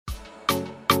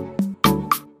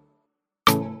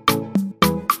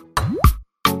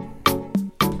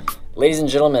Ladies and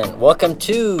gentlemen, welcome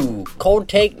to Cold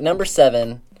Take number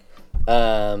 7. We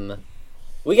got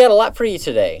a lot for you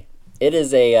today. It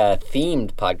is a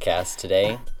themed podcast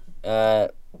today. I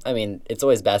mean, it's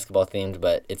always basketball themed,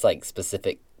 but it's like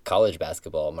specific college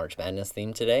basketball March Madness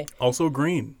themed today. Also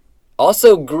green. I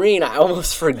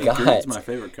almost forgot. Green's my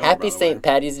favorite color. Happy St.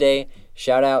 Patty's Day.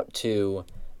 Shout out to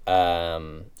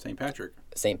St. Patrick.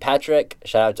 St. Patrick.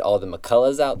 Shout out to all the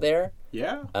McCulloughs out there.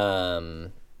 Yeah.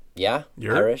 Yeah.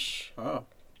 You're? Irish. Oh.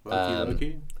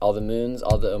 Loki. All the Moons,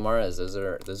 all the Omaras. Those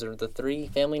are the 3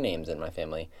 family names in my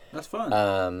family. That's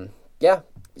fun. Yeah.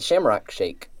 Shamrock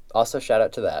Shake. Also shout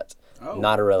out to that. Oh.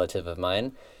 Not a relative of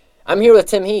mine. I'm here with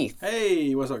Tim Heath.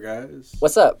 Hey, what's up, guys?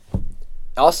 What's up?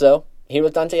 Also, here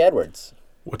with Dante Edwards.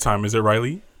 What time is it,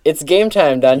 Riley? It's game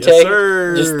time, Dante. Yes,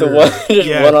 sir. Just the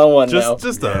one, one-on-one now.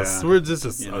 Just us. We're just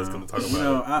us going to talk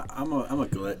about it. I'm a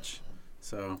glitch,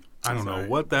 so I don't know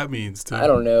what that means to I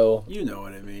don't know. You know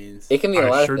what it means. It can mean a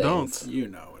lot I sure of things. don't. You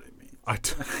know what it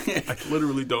means. I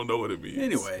literally don't know what it means.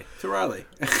 Anyway, to Riley.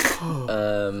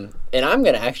 And I'm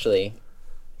going to actually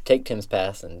take Tim's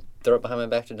pass and throw it behind my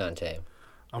back to Dante.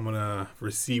 I'm going to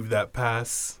receive that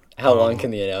pass. How long can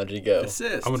the analogy go?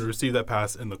 Assist. I'm going to receive that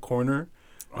pass in the corner.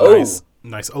 Oh.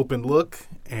 Nice open look.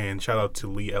 And shout out to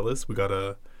Lee Ellis. We got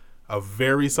a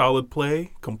very solid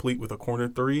play, complete with a corner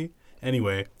 3.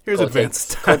 Anyway, here's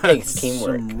advanced Cold takes stats.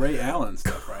 teamwork. Some Ray Allen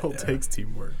stuff right Cold there. takes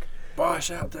teamwork. Bosh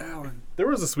out to Allen. There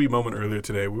was a sweet moment earlier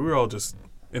today. We were all just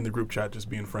in the group chat, just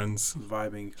being friends,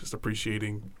 Vibing. just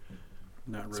appreciating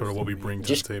Not sort of what we roasting me. bring to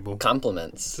Just the table.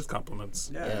 compliments. Just compliments.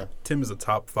 Yeah. Tim is a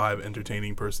top 5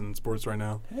 entertaining person in sports right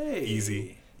now. Hey.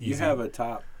 Easy. You have a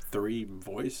top 3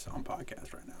 voice on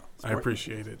podcast right now. I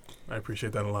appreciate it. I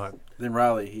appreciate that a lot. Then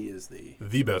Riley, he is the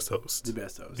Best host.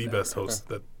 best host. The ever. best host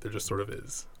that there just sort of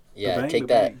is. Yeah, bang, take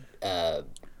the that.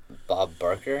 Bob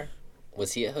Barker.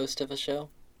 Was he a host of a show?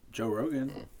 Joe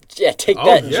Rogan. Yeah, take Oh,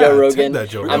 that, yeah, Joe take Rogan. that,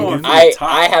 Joe We're Rogan. going for I the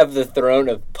top. I have the throne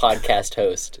of podcast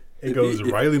host. It goes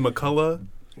Riley McCullough,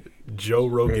 Joe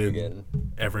Rogan, Rogan.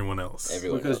 everyone else.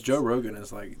 Everyone Because else. Joe Rogan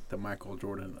is like the Michael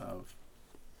Jordan of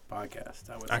podcasts.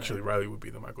 I would say. Actually, Riley would be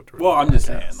the Michael Jordan. Well, I'm just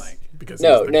podcast, saying, like, because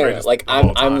No. he's the greatest Like of I'm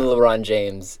all I'm time. the LeBron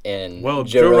James and Well,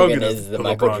 Joe Rogan is the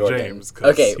Michael LeBron Jordan. James,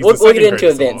 'cause Okay, he's the we'll get second into greatest of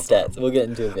all advanced time. stats. We'll get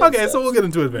into advanced Okay, stats. so we'll get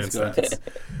into advanced Let's go. stats.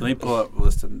 Let me pull up a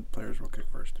list of players real quick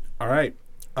first. All right.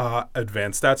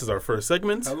 Advanced stats is our first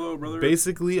segment. Hello, brother.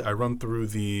 Basically, I run through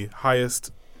the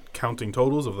highest counting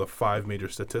totals of the 5 major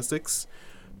statistics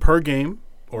per game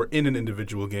or in an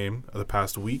individual game of the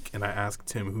past week, and I ask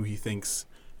Tim who he thinks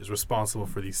is responsible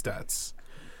for these stats.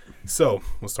 So,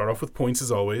 we'll start off with points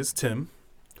as always. Tim,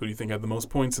 who do you think had the most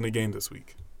points in a game this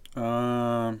week?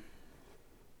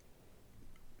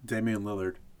 Damian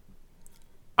Lillard.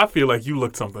 I feel like you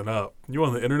looked something up. You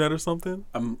on the internet or something?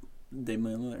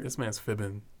 Damian Lillard. This man's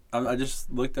fibbing. I just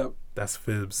looked up. That's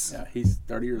fibs. Yeah, he's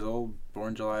 30 years old,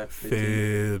 born July 15th.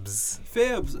 Fibs.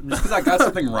 Fibs. Just because I got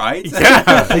something right.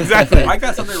 Yeah, exactly. I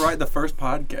got something right the first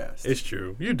podcast. It's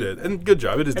true. You did. And good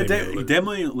job. It is And Damian Lillard.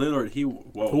 Damian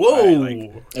Lillard,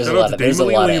 Whoa. There's Shout a out lot to of- there's a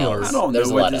Damian lot of Lillard. L's. I don't There's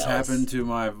know a what lot just of L's. happened to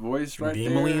my voice right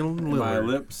Damian there, my Lillard.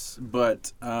 lips.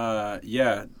 But,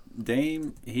 yeah,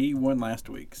 Dame, he won last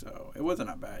week, so it wasn't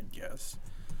a bad guess.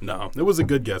 No, it was a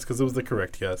good guess because it was the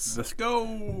correct guess. Let's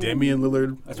go. Damian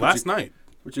Lillard That's what last you- night.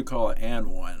 What you call it, and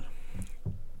one.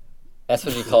 That's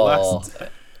what you call Last-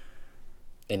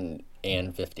 an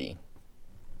 50.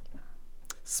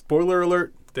 Spoiler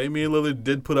alert, Damian Lillard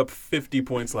did put up 50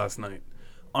 points last night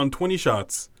on 20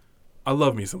 shots. I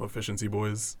love me some efficiency,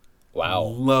 boys. Wow.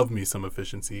 Love me some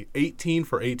efficiency. 18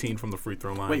 for 18 from the free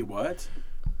throw line. Wait, what?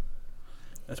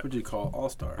 That's what you call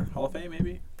All-Star. Hall of Fame,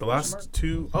 maybe? The last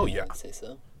 2, oh yeah. I'd say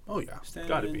so. Oh yeah. Stand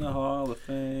Gotta in be. the Hall of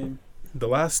Fame. The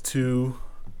last 2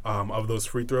 of those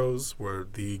free throws were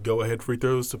the go-ahead free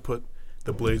throws to put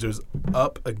the Blazers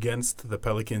up against the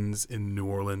Pelicans in New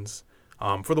Orleans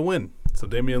for the win. So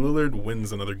Damian Lillard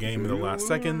wins another game in the last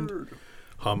second.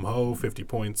 Hum-ho, 50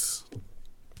 points.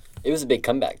 It was a big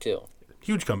comeback too.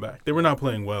 Huge comeback. They were not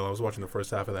playing well. I was watching the first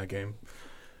half of that game.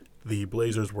 The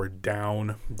Blazers were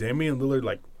down. Damian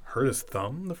Lillard, hurt his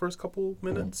thumb the first couple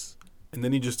minutes. And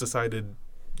then he just decided,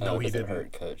 no, he because it didn't.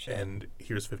 hurt, coach. Yeah. And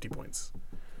here's 50 points.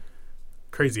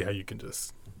 Crazy how you can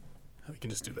just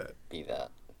do that. Be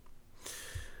that.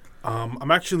 I'm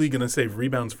actually going to save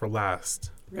rebounds for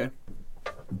last. Okay.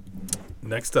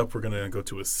 Next up, we're going to go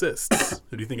to assists.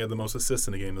 Who do you think had the most assists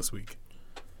in the game this week?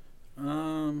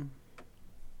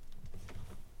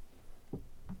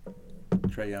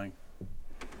 Trae Young.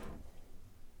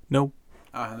 No.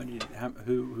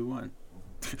 Who won?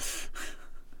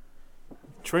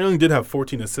 Trae Young did have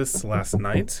 14 assists last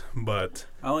night, but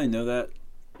I only know that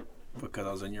because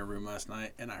I was in your room last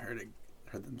night and I heard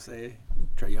them say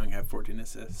Trae Young had 14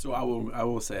 assists. So I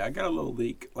will say I got a little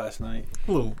leak last night.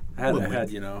 I had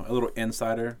a little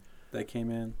insider that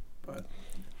came in, but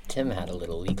Tim had a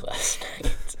little leak last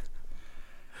night.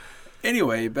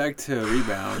 Anyway, back to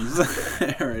rebounds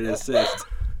or an assist.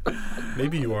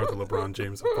 Maybe you are the LeBron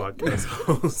James of podcast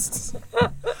hosts.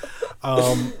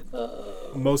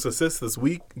 Most assists this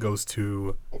week goes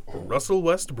to Russell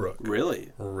Westbrook.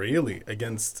 Really? Really?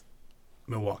 Against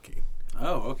Milwaukee.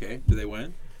 Oh, okay. Do they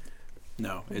win?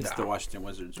 No, it's the Washington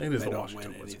Wizards. It is they the don't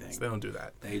Washington win Wizards. anything. They don't do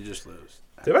that. They just lose.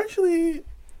 They've actually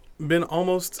been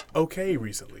almost okay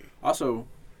recently. Also,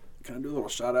 can I do a little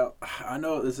shout out? I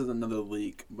know this is another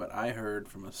leak, but I heard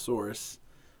from a source.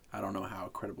 I don't know how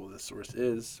credible this source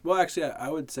is. Well, actually, I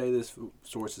would say this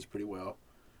source is pretty well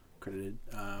credited.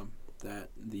 That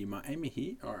the Miami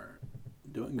Heat are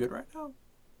doing good right now.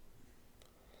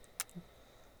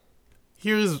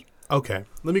 Okay,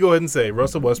 let me go ahead and say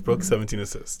Russell Westbrook, 17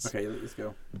 assists. Okay, let's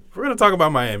go. If we're going to talk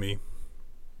about Miami,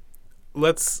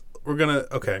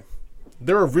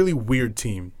 they're a really weird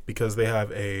team because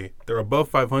they're above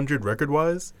 500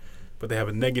 record-wise, but they have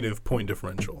a negative point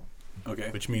differential.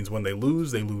 Okay. Which means when they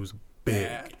lose big.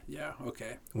 Bad. Yeah,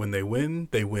 okay. When they win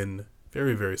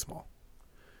very, very small.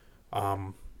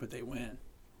 But they win.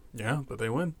 Yeah, but they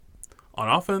win. On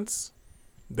offense,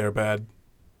 they're bad.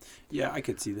 Yeah, I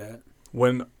could see that.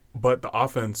 But the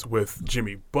offense with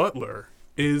Jimmy Butler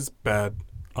is bad.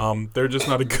 They're just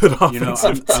not a good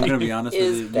offensive team. I'm going to be honest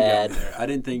with you. Bad. I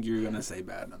didn't think you were going to say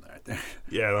bad on that right there.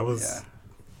 Yeah, that was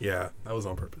that was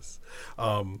on purpose.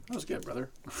 That was good,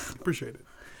 brother. Appreciate it.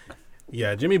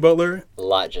 Yeah, Jimmy Butler. A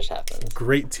lot just happened.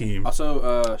 Great team.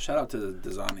 Also, shout out to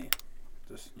Dasani.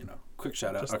 Just, quick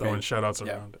shout out. Just throwing shout outs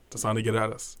around it. Dasani, get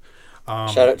at us.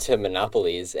 Shout out to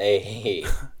Monopolies. Hey.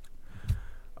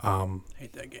 Hate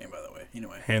that game, by the way.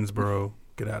 Anyway. Hansborough,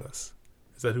 get at us.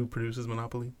 Is that who produces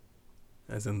Monopoly?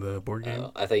 As in the board game?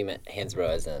 I thought you meant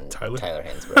Hansborough as in Tyler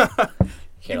Hansborough.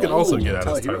 You can also get at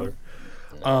us, Tyler.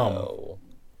 No.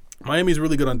 Miami's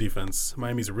really good on defense.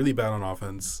 Miami's really bad on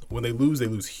offense. When they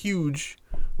lose huge.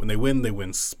 When they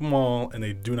win small. And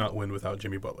they do not win without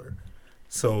Jimmy Butler.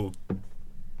 So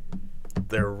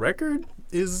their record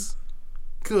is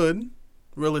good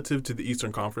relative to the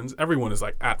Eastern Conference. Everyone is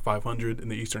like at 500 in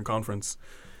the Eastern Conference.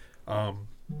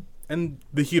 And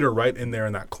the Heat are right in there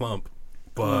in that clump.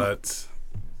 But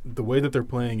the way that they're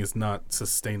playing is not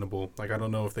sustainable. Like, I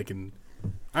don't know if they can...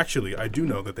 Actually, I do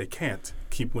know that they can't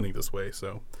keep winning this way.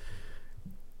 So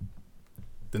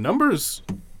the numbers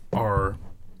are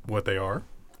what they are.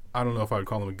 I don't know if I would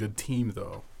call them a good team,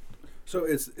 though. So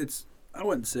it's I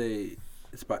wouldn't say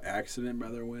it's by accident by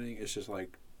their winning. It's just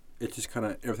like it's just kind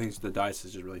of everything's the dice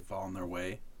is just really falling their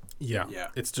way. Yeah. Yeah.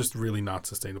 It's just really not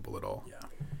sustainable at all. Yeah.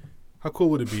 How cool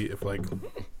would it be if, like,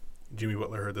 Jimmy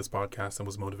Butler heard this podcast and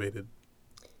was motivated?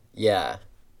 Yeah.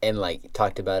 And, like,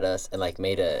 talked about us and, like,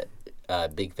 made a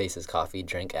Big Faces coffee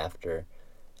drink after,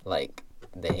 like,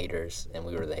 the haters. And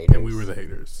we were the haters. And we were the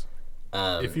haters.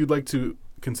 If you'd like to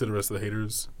consider us the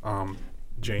haters,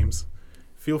 James,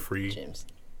 feel free. James.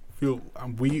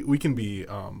 We can be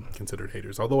considered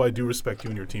haters. Although I do respect you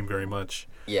and your team very much.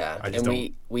 Yeah.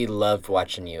 And we loved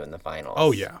watching you in the finals.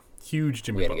 Oh, yeah. Huge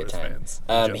Jimmy Butler fans.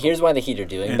 Here's why the Heat are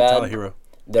doing and bad. Tyler Hero.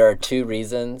 There are two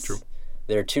reasons. True.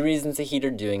 There are two reasons the Heat are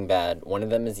doing bad. One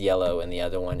of them is yellow, and the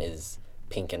other one is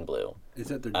pink and blue. Is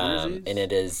that their jerseys? And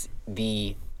it is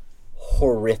the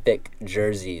horrific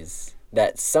jerseys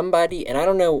that somebody, and I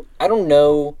don't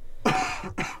know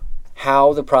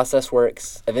how the process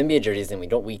works of NBA jerseys, and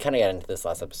we kind of got into this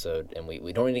last episode, and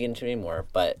we don't need to get into it anymore,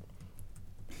 but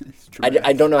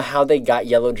I don't know how they got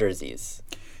yellow jerseys.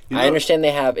 I understand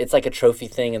it's like a trophy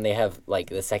thing, and they have like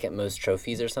the second most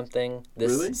trophies or something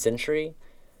this century.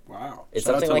 Wow. It's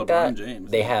Shout something out like to that. LeBron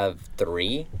James. They have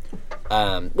 3,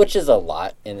 which is a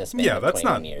lot in this span of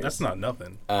 21 years. That's not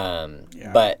nothing.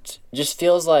 But just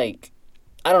feels like,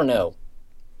 I don't know.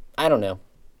 I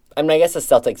mean, I guess the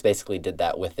Celtics basically did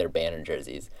that with their banner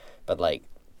jerseys, but like,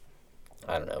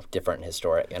 I don't know, different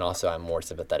historic. And also I'm more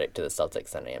sympathetic to the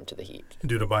Celtics than I am to the Heat.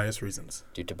 Due to bias reasons.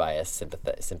 Due to bias,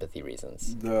 sympathy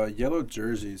reasons. The yellow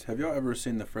jerseys. Have y'all ever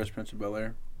seen the Fresh Prince of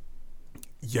Bel-Air?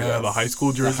 Yeah, Yes. the high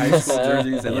school jerseys. The high school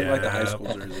jerseys. They look like the high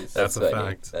school jerseys. That's a funny.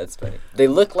 fact. That's funny. They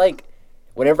look like,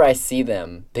 whenever I see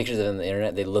them, pictures of them on the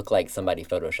internet, they look like somebody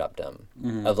photoshopped them.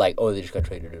 Mm-hmm. Of like, oh, they just got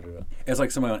traded. It's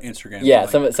like someone on Instagram. Yeah,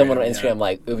 like, someone on yeah. Instagram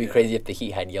like, it would be crazy if the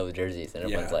Heat had yellow jerseys. And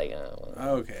everyone's Yeah. like, oh.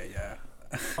 Okay, yeah.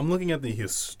 I'm looking at the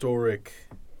historic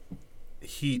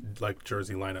Heat like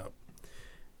jersey lineup.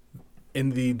 In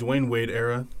the Dwayne Wade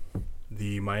era,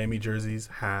 the Miami jerseys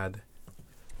had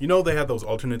You know they had those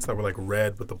alternates that were like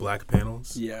red with the black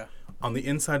panels? Yeah. On the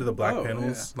inside of the black Oh,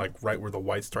 panels, like right where the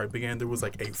white stripe began, there was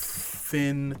like a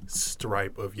thin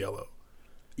stripe of yellow.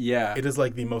 Yeah. It is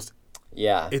like the most...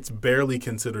 Yeah. It's barely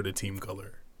considered a team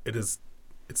color. It's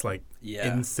like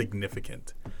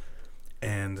insignificant.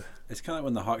 And... It's kind of like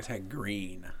when the Hawks had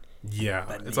green. Yeah.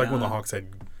 That It's like when the neon. Hawks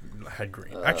had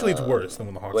green. Actually, it's worse than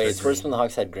when the Hawks had green. Wait, it's worse when the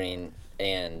Hawks had green,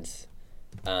 and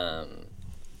I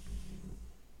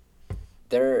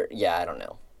don't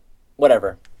know.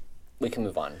 Whatever. We can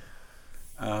move on.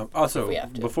 Also, we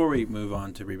have to. before we move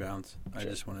on to rebounds, I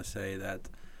just want to say that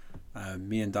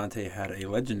me and Dante had a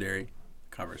legendary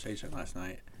conversation last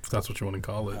night. If that's what you want to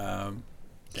call it. Dang,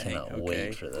 Cannot okay.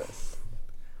 wait for this.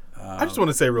 I just want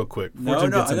to say real quick before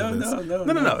Tim gets into this.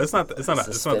 No. It's not that.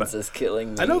 Suspense is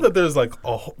killing me. I know that there's like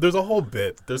there's a whole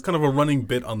bit. There's kind of a running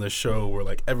bit on this show where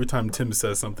like every time Tim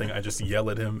says something, I just yell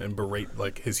at him and berate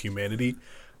like his humanity.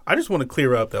 I just want to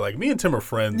clear up that like me and Tim are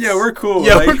friends. Yeah, we're cool.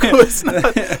 Yeah, like, we're cool. It's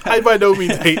not, I by no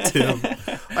means hate Tim.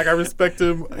 Like I respect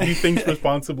him. He thinks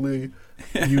responsibly.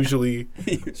 Usually,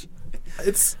 it's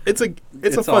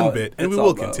a fun bit, and we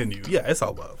will continue. Yeah, it's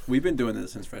all love. We've been doing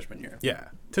this since freshman year. Yeah,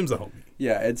 Tim's a homie.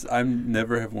 Yeah, I'm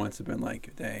never have once been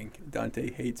like, dang,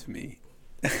 Dante hates me.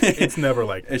 It's never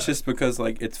like that. It's just because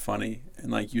like it's funny,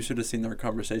 and like you should have seen our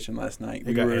conversation last night.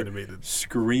 It got animated,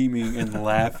 screaming and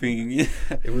laughing.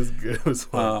 It was good. It was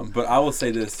fun. But I will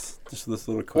say this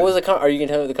little quick. What was the? Are you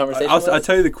gonna tell me the conversation? I'll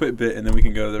tell you the quit bit, and then we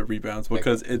can go to the rebounds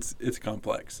because it's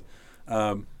complex.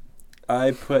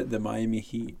 I put the Miami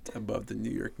Heat above the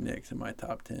New York Knicks in my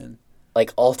top 10.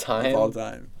 Like all time. Of all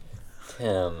time.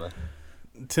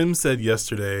 Tim said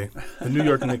yesterday the New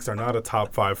York Knicks are not a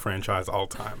top 5 franchise all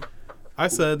time. I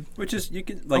said, which is you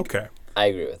can like. Okay. I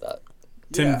agree with that.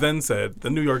 Tim then said the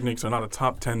New York Knicks are not a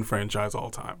top 10 franchise all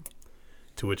time.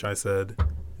 To which I said,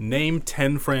 name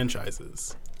 10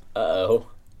 franchises. Uh-oh.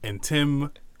 And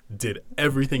Tim did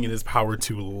everything in his power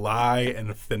to lie and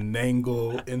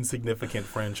finagle insignificant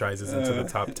franchises into the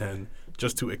top 10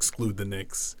 just to exclude the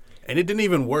Knicks. And it didn't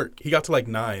even work. He got to like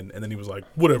 9, and then he was like,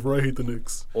 whatever, I hate the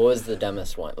Knicks. What was the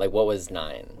dumbest one? Like, what was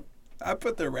 9? I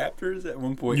put the Raptors at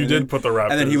one point. You did put the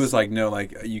Raptors. And then he was like, no,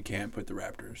 like, you can't put the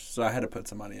Raptors. So I had to put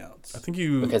somebody else. I think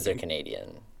you... Because they're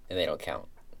Canadian, and they don't count.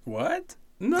 What?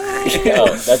 No.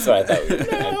 Oh, that's what I thought. I'm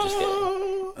just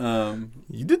kidding.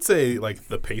 You did say, like,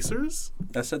 the Pacers?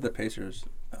 I said the Pacers.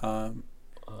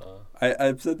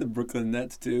 I said the Brooklyn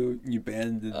Nets, too. You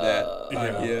banned that.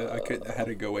 I had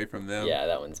to go away from them. Yeah,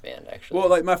 that one's banned, actually. Well,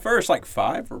 like, my first, like,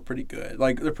 5 were pretty good.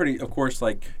 Like, they're pretty, of course,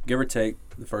 like, give or take,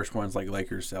 the first one's, like,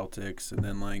 Lakers, Celtics, and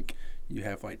then, like, you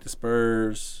have, like, the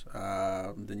Spurs.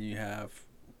 Then you have,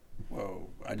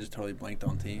 I just totally blanked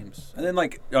on teams. And then,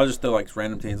 like, I'll just throw, like,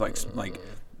 random teams, like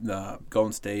the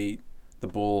Golden State, the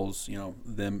Bulls, you know,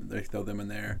 they throw them in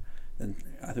there. Then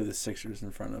I threw the Sixers in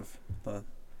front of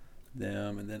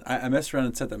them. And then I messed around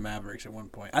and said the Mavericks at one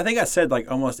point. I think I said,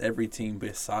 like, almost every team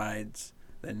besides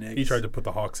the Knicks. He tried to put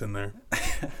the Hawks in there.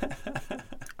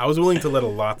 I was willing to let a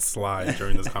lot slide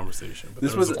during this conversation, but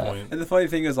this was a point. And the funny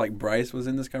thing is, like, Bryce was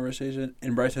in this conversation,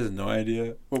 and Bryce has no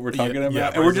idea what we're talking about. Yeah,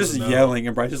 and we're just yelling,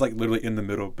 and Bryce is, like, literally in the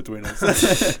middle between us.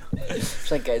 It's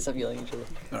like, guys, stop yelling at each other.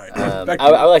 All right.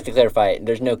 I would like to clarify,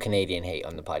 there's no Canadian hate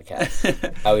on the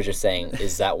podcast. I was just saying,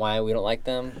 is that why we don't like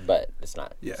them? But it's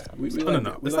not. Yeah. It's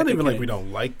not even like we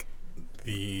don't like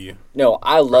the... No,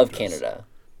 I love Canada.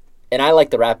 And I like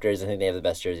the Raptors. I think they have the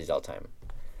best jerseys all time.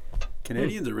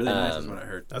 Canadians are really nice, is what I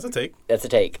heard. That's a take. That's a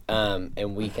take.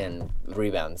 And we can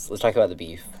rebounds. Let's talk about the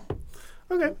beef.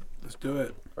 Okay. Let's do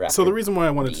it. Raptor So the reason why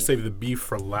I wanted beef. to save the beef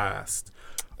for last,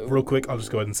 real quick, I'll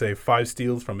just go ahead and say 5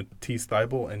 steals from Matisse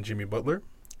Thybulle and Jimmy Butler,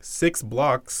 6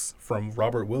 blocks from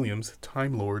Robert Williams,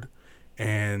 Time Lord,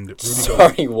 and Rudy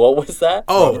Gobert. Sorry, what was that?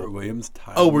 Robert Williams,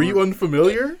 Time Oh, were you Lord.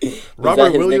 unfamiliar? Robert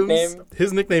Robert Williams. nickname?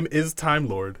 His nickname is Time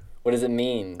Lord. What does it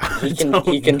mean? He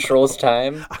don't controls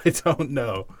time? I don't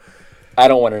know. I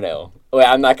don't want to know. Wait,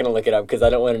 I'm not going to look it up because I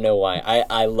don't want to know why.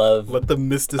 I love... Let the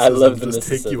mysticism love the just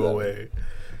take you mysticism.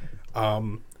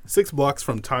 away. 6 blocks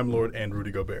from Time Lord and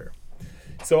Rudy Gobert.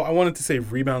 So I wanted to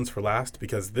save rebounds for last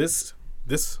because this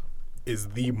is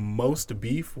the most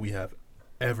beef we have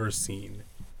ever seen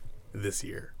this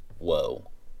year.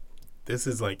 Whoa. This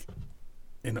is like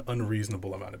an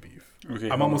unreasonable amount of beef. Okay,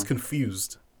 I'm almost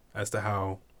confused as to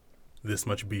how this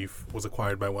much beef was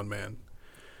acquired by one man.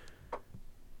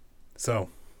 So,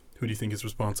 who do you think is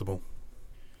responsible?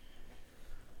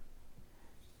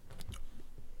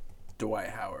 Dwight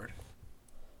Howard.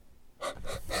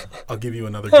 I'll give you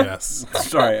another guess.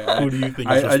 Sorry. Who do you think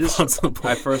is responsible?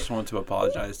 I first want to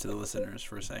apologize to the listeners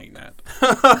for saying that.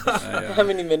 How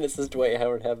many minutes does Dwight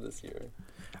Howard have this year?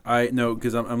 I know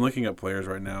because I'm looking up players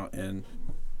right now, and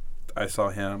I saw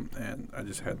him, and I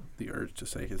just had the urge to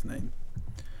say his name.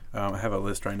 I have a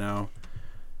list right now.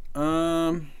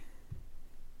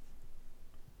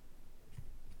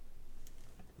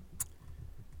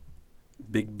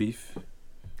 Big beef,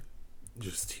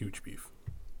 Just huge beef.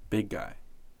 big guy,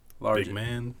 large. Big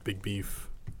man, big beef.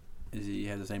 Is he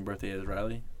has the same birthday as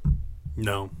Riley?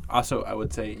 No. Also, I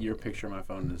would say your picture on my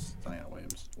phone is Zion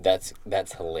Williams. That's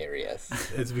hilarious.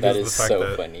 It's because That of the is fact so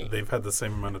that funny. they've had the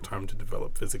same amount of time to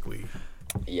develop physically.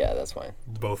 Yeah, that's fine.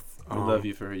 Both We love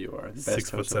you for who you are. The best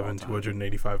coach of all 6'7", time.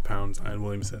 285 pounds, Zion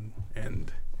Williamson,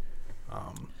 and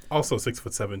also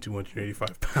 6'7",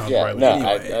 285 pounds. Yeah, Riley. no,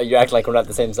 Anyway. you act like we're not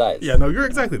the same size. Yeah, no, you're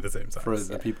exactly the same size. For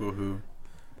the people who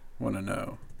want to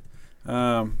know.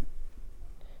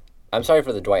 I'm sorry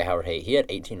for the Dwight Howard hate. He had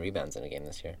 18 rebounds in a game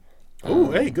this year.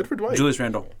 Oh, hey, good for Dwight. Julius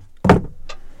Randle.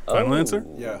 Final answer?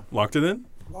 Yeah. Locked it in?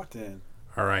 Locked in.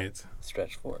 All right.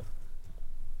 Stretch 4.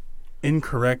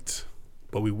 Incorrect,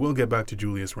 but we will get back to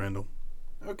Julius Randle.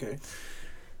 Okay.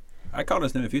 I called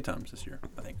his name a few times this year,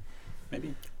 I think.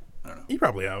 Maybe. I don't know. You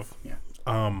probably have. Yeah.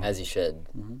 As he should.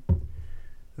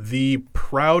 The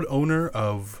proud owner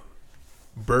of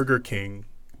Burger King,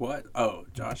 What? Oh,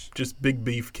 Josh. just Big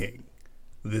Beef King,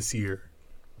 this year,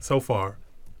 so far,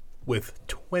 with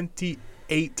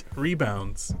 28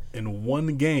 rebounds in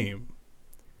one game,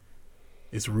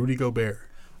 is Rudy Gobert.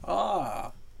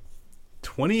 Ah.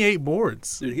 28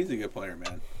 boards. Dude, he's a good player,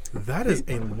 man. That is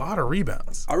a lot of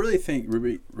rebounds. I really think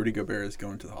Rudy Gobert is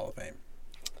going to the Hall of Fame.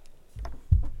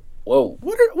 Whoa.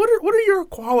 What are your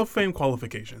Hall of Fame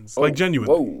qualifications? Like,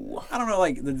 genuinely. Whoa. I don't know,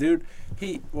 like the dude.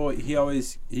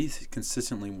 He's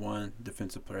consistently won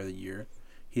Defensive Player of the Year.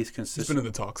 He's He's been consistent. in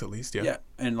the talks at least, yeah. Yeah,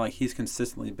 and like he's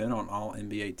consistently been on all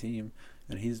NBA team,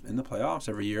 and he's in the playoffs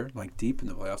every year, like deep in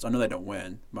the playoffs. I know they don't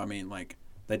win, but I mean like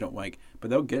they don't but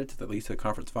they'll get to at least the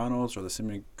conference finals or the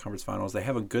semi-conference finals. They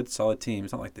have a good, solid team.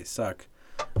 It's not like they suck.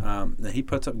 He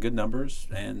puts up good numbers,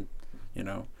 and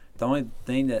the only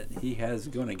thing that he has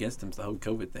going against him is the whole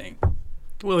COVID thing.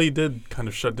 Well, he did kind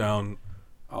of shut down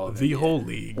All of the it, whole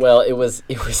league. Well, it was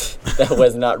that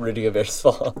was not Rudy Gobert's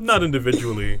fault. Not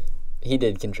individually. He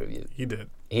did contribute. He did.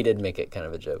 He did make it kind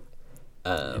of a joke.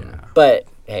 Yeah. But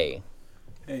hey,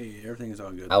 Hey, everything's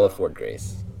all good. I'll though. afford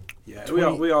grace. Yeah,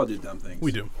 we all do dumb things.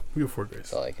 We do. We afford grace.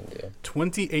 That's all I can do.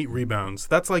 28 rebounds.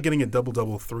 That's like getting a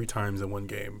double-double 3 times in one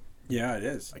game. Yeah, it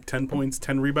is. Like 10 points,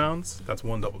 10 rebounds, that's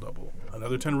one double-double.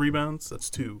 Another 10 rebounds, that's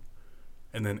 2.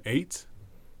 And then 8,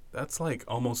 that's like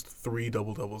almost 3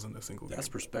 double-doubles in a single game. That's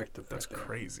perspective. That's right there.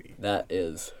 crazy. That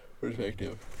is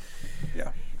perspective.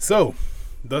 Yeah, So,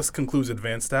 thus concludes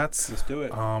advanced stats. let's do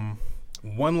it.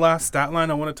 One last stat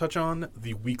line I want to touch on,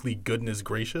 the weekly goodness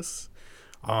gracious.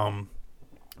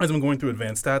 As I'm going through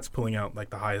advanced stats, pulling out like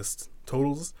the highest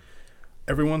totals,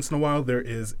 every once in a while there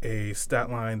is a stat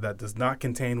line that does not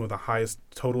contain with the highest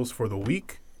totals for the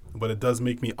week, but it does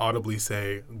make me audibly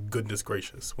say goodness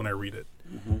gracious when I read it.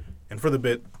 And for the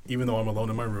bit, even though I'm alone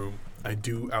in my room, I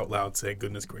do out loud say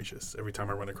goodness gracious every time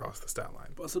I run across the stat line.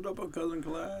 Bust it up on Cousin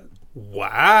Clyde.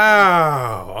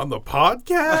 Wow, on the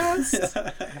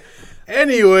podcast?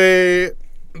 Anyway,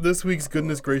 this week's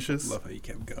goodness gracious. Love how you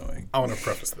kept going. I want to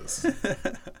preface this.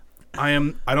 I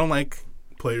don't like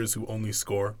players who only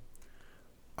score.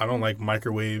 I don't like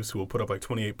microwaves who will put up like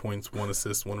 28 points, 1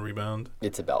 assist, 1 rebound.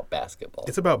 It's about basketball.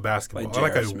 It's about basketball. Like I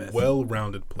like J.R. a Smith.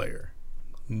 well-rounded player.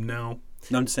 No.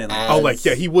 No, I'm just saying. Like, As-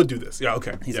 Yeah, he would do this. Yeah,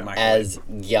 okay. He's yeah. a microwave. As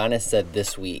Giannis said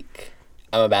this week,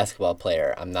 I'm a basketball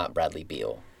player. I'm not Bradley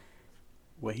Beal.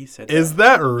 What he said. Is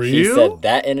that real? He said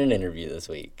that in an interview this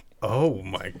week. Oh,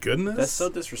 my goodness. That's so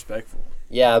disrespectful.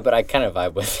 Yeah, but I kind of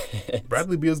vibe with it.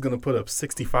 Bradley Beal's going to put up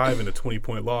 65 in a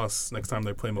 20-point loss next time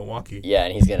they play Milwaukee. Yeah,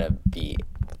 and he's going to be...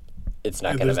 It's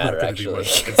not going to There's matter, gonna be actually.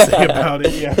 much I can say about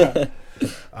it,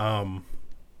 yeah.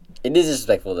 It is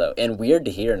disrespectful, though, and weird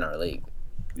to hear in our league.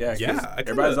 Yeah, 'cause Yeah, I kinda-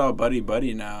 everybody's all buddy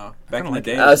now. Back in the like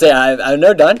day, I was saying, I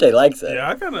know Dante likes it.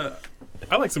 Yeah,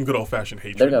 I like some good old-fashioned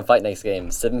hatred. They're going to fight next game.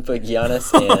 7-foot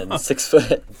Giannis and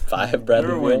 6'5" Bradley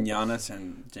remember when Beal. Giannis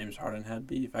and James Harden had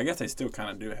beef? I guess they still kind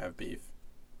of do have beef.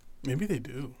 Maybe they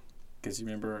do. Because you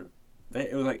remember,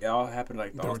 it was like it all happened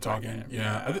like the They were All-Star talking. game.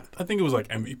 Yeah. I think it was like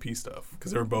MVP stuff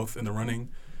because they were both in the running,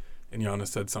 and Giannis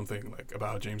said something like about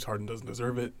how James Harden doesn't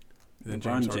deserve it. And then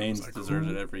LeBron Harden James was like, deserves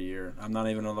 "Who?" it every year. I'm not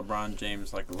even a LeBron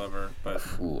James lover, but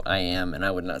Ooh, I am, and I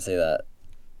would not say that.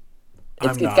 I'm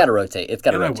It's not. got to rotate. It's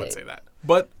got to And I rotate. would say that,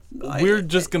 but we're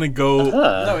just gonna go. no,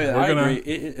 We're I gonna- agree.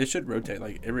 It should rotate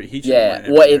like he should Yeah, win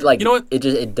every well, year. it like You know what?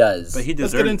 it does. But he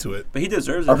Let's deserves get into it. But he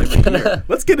deserves Are it we every gonna? year.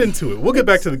 Let's get into it. We'll get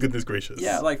back to the goodness gracious.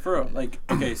 Yeah, like for real. Like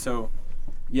okay, so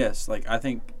yes, like I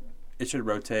think it should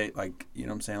rotate. Like, you know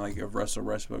what I'm saying? Like, if Russell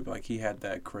Westbrook, like, he had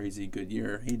that crazy good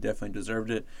year. He definitely deserved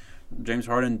it. James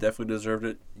Harden definitely deserved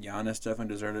it. Giannis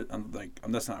definitely deserved it.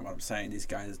 That's not what I'm saying. These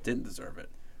guys didn't deserve it.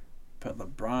 But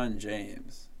LeBron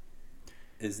James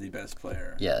is the best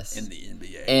player in the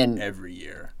NBA every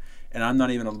year. And I'm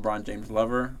not even a LeBron James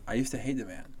lover. I used to hate the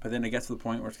man. But then it gets to the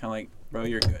point where it's kind of like, bro,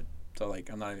 you're good. So, like,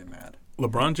 I'm not even mad.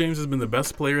 LeBron James has been the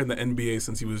best player in the NBA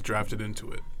since he was drafted into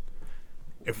it.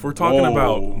 If we're talking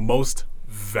about most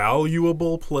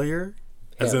valuable player,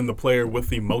 as in the player with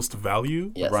the most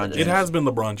value, it has been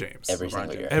LeBron James. Every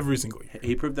single year. Every single year.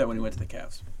 He proved that when he went to the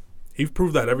Cavs. He's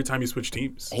proved that every time he switched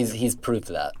teams. He's proved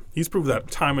that. He's proved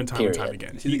that time and time and time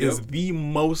again. He is the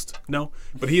most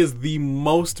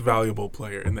valuable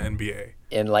player in the NBA.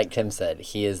 And like Tim said,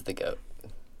 he is the GOAT.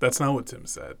 That's not what Tim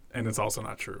said, and it's also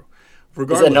not true.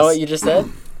 Regardless, is that not what you just said?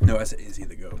 No, I said, is he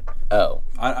the GOAT? Oh.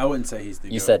 I wouldn't say he's the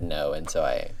GOAT. You said no, and so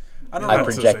I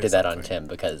projected that on Tim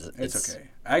because it's okay.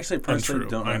 I actually personally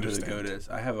don't know who the GOAT is.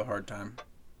 I have a hard time.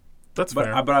 That's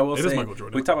fair. But I will say, Michael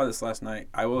Jordan. We talked about this last night.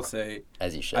 I will say,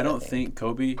 as you should. I don't think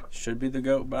Kobe should be the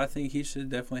GOAT, but I think he should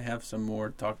definitely have some more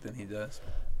talk than he does.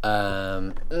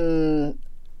 In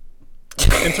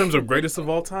terms of greatest of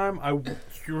all time, I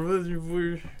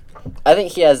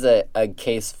think he has a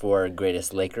case for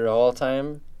greatest Laker of all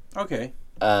time. Okay.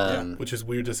 Which is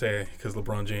weird to say because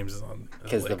LeBron James is on.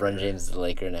 Because LeBron James is the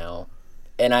Laker now,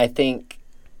 and I think,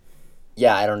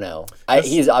 I don't know.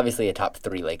 He's obviously a top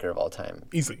 3 Laker of all time.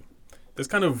 Easily. This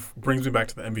kind of brings me back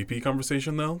to the MVP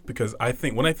conversation, though, because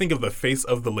when I think of the face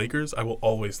of the Lakers, I will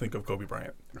always think of Kobe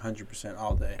Bryant. 100%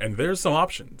 all day. And there's some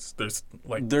options. There's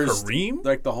Kareem.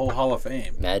 Like the whole Hall of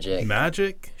Fame.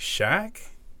 Magic. Shaq.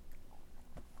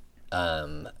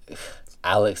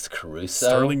 Alex Caruso.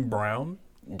 Sterling Brown.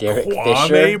 Derek Kwame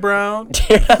Fisher. Brown.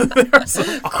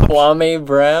 Kwame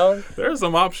Brown. There's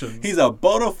some options. He's a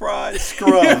bona fide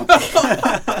scrub.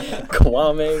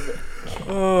 Kwame.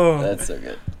 Oh. That's so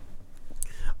good.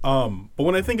 But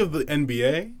when I think of the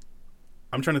NBA,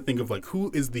 I'm trying to think of like who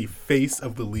is the face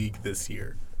of the league this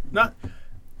year. Not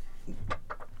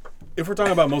if we're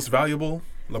talking about most valuable,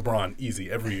 LeBron,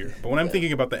 easy every year. But when I'm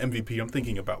thinking about the MVP, I'm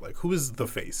thinking about like who is the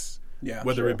face. Yeah.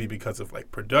 Whether it be because of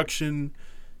like production,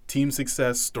 team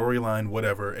success, storyline,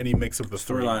 whatever, any mix of the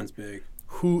three. Storyline's big.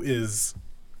 Who is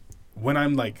when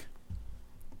I'm like,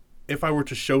 if I were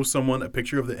to show someone a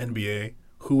picture of the NBA,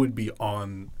 who would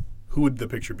the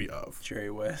picture be of? Jerry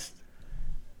West.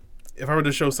 If I were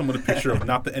to show someone a picture of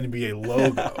not the NBA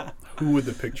logo, who would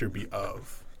the picture be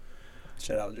of?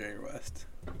 Shout out Jerry West.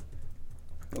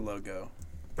 The logo.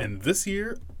 And this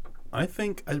year, I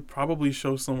think I'd probably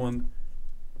show someone.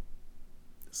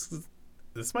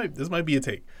 This might be a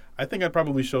take. I think I'd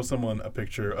probably show someone a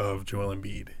picture of Joel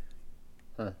Embiid.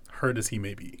 Hurt as he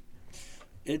may be.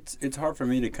 It's hard for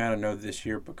me to kind of know this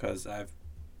year because I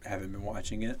haven't been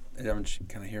watching it. I'm just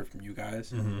kind of hear from you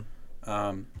guys.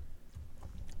 Mm-hmm.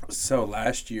 So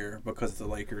last year, because of the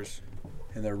Lakers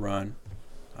and their run,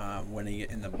 winning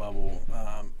it in the bubble,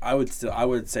 I would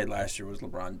say last year was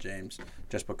LeBron James,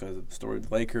 just because of the story of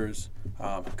the Lakers,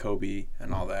 Kobe,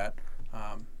 and all that,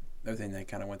 everything they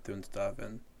kind of went through and stuff.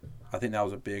 And I think that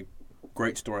was a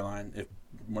great storyline. If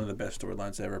one of the best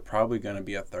storylines ever, probably going to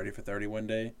be a 30 for 30 one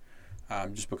day,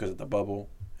 just because of the bubble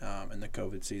and the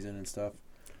COVID season and stuff.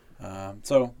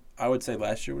 So I would say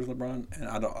last year was LeBron, and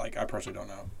I personally don't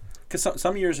know, because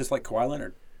some years it's like Kawhi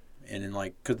Leonard, and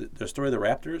then because the story of the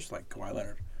Raptors, like Kawhi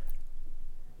Leonard.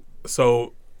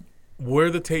 So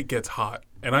where the take gets hot,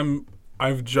 and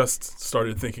I've just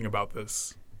started thinking about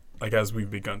this, like as we've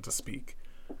begun to speak,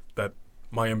 that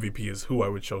my MVP is who I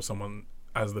would show someone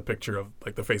as the picture of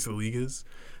like the face of the league is.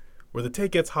 Where the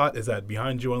take gets hot is that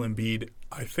behind Joel Embiid,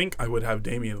 I think I would have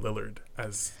Damian Lillard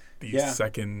as the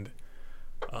second.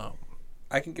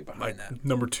 I can get behind that.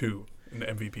 Number 2 in the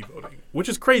MVP voting, which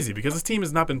is crazy because this team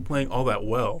has not been playing all that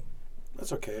well.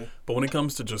 That's okay. But when it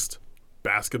comes to just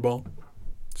basketball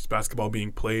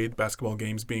being played, basketball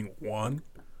games being won,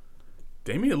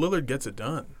 Damian Lillard gets it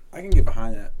done. I can get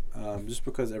behind that, just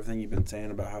because everything you've been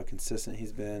saying about how consistent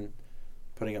he's been,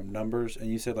 putting up numbers, and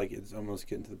you said like it's almost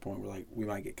getting to the point where like we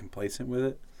might get complacent with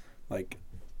it, like.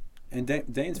 And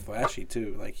Dame's flashy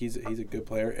too. Like he's a good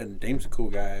player, and Dame's a cool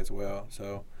guy as well.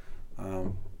 So,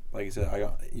 like you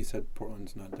said, you said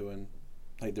Portland's not doing,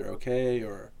 like they're okay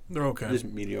or they're okay, just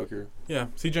mediocre. Yeah,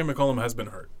 C.J. McCollum has been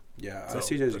hurt. Yeah, so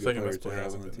C.J.'s a good player to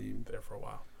have on the team. There for a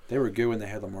while. They were good when they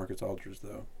had LaMarcus Aldridge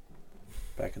though,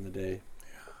 back in the day.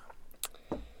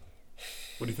 Yeah.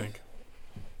 What do you think?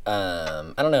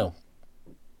 I don't know.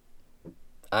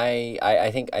 I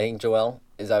think Joel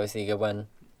is obviously a good one.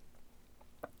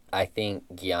 I think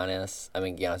Giannis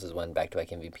has won back-to-back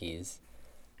MVPs.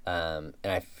 And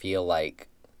I feel like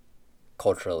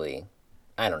culturally,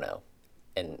 I don't know,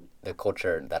 in the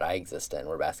culture that I exist in,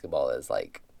 where basketball is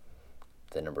like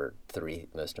the number 3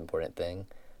 most important thing,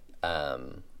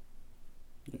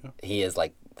 he is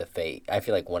like the face. I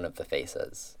feel like one of the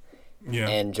faces. Yeah.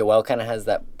 And Joel kind of has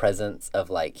that presence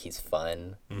of like he's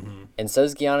fun, and so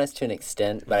is Giannis to an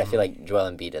extent. But I feel like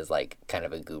Joel Embiid is like kind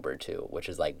of a goober too, which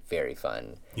is like very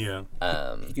fun. Yeah.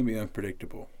 He can be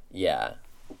unpredictable. Yeah.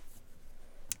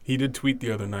 He did tweet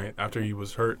the other night after he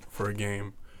was hurt for a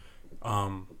game,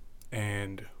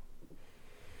 and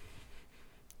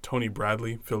Tony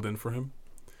Bradley filled in for him.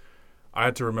 I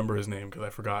had to remember his name because I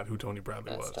forgot who Tony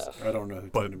Bradley That's was. tough. I don't know who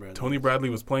But Tony Bradley Tony is. Bradley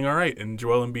was playing all right, and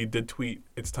Joel Embiid did tweet,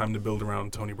 "It's time to build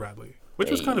around Tony Bradley," which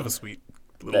was Hey. kind of a sweet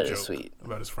little That joke is sweet.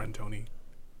 about his friend Tony.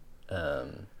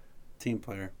 Team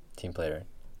player. Team player.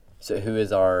 So who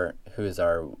is our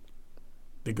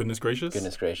The goodness gracious.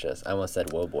 goodness gracious? I almost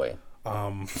said whoa boy.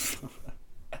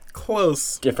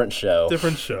 Close. Different show.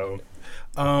 Different show.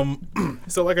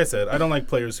 So like I said, I don't like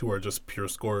players who are just pure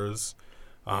scorers.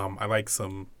 I like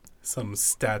some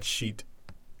stat sheet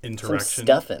interaction. Some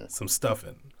stuffing. Some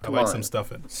stuffing. Come I like on. some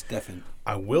stuffing. Stephen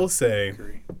I will say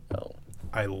Curry. Oh.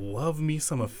 I love me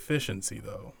some efficiency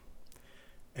though.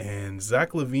 And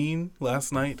Zach LaVine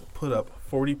last night put up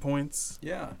 40 points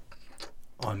Yeah.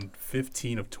 on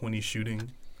 15 of 20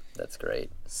 shooting, That's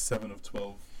great. 7 of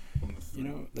 12 from the three. You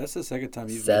know, that's the second time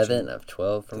you've 7 mentioned of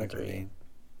 12 from Zach 3. LaVine.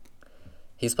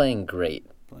 He's playing great.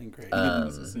 Playing great. He didn't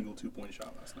miss a single 2-point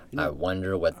shot last night. I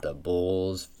wonder what the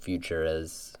Bulls' future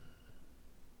is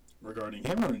Regarding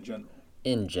him or in general?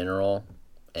 in general,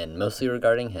 and mostly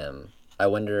regarding him. I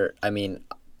wonder,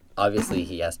 obviously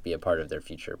he has to be a part of their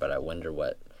future, but I wonder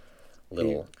what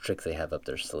little tricks they have up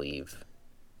their sleeve.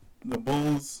 The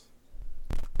Bulls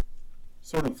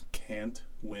sort of can't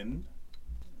win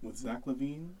with Zach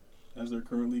LaVine as they're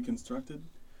currently constructed.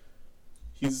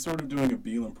 He's sort of doing a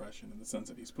Beal impression in the sense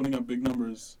that he's putting up big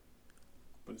numbers,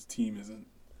 but his team isn't.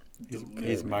 He's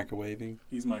delivering. microwaving.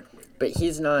 He's microwaving. But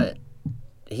he's not.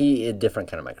 He a different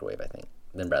kind of microwave, I think,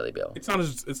 than Bradley Beal. It's not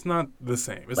the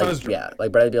same. It's not as Like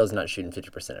like Bradley Beal's not shooting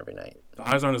 50% every night. The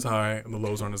highs aren't as high and the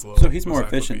lows aren't as low. So he's more as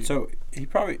Zach efficient. LaVine. So he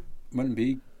probably wouldn't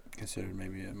be considered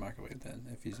maybe a microwave then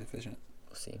if he's efficient.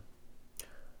 We'll see.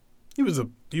 he was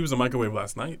a microwave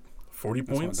last night. 40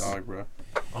 That's points my dog, bro.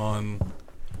 on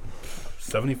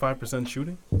 75%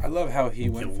 shooting. I love how he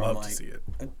You went from love to see it.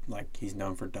 like he's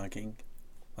known for dunking,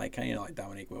 like kind of like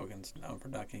Dominique Wilkins known for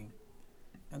dunking,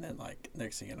 and then like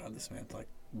next thing you know, this man's like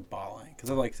balling.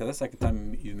 Because like so that's the second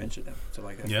time you mentioned him. So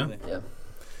like that's Yeah. really, Yeah.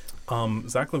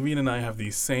 Zach LaVine and I have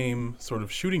the same sort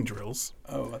of shooting drills.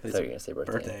 Oh, I I thought thought you you were going to say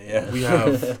birthday. birthday. Yeah. We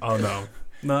have oh no,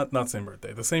 not same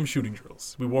birthday. The same shooting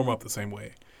drills. We warm up the same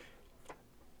way.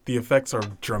 The effects are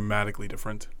dramatically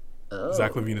different. Oh.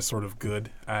 Zach LaVine is sort of good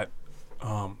at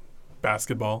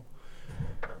basketball.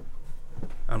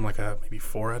 I'm like a maybe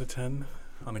 4 out of 10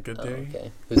 on a good Oh, day.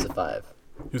 okay. Who's the 5?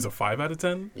 Who's a 5 out of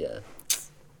 10? Yeah.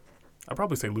 I'd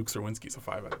probably say Luke Serwinski's a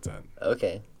 5 out of 10.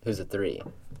 Okay. Who's a 3?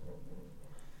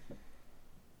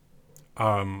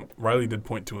 Riley did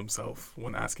point to himself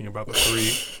when asking about the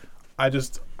 3. I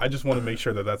just want to make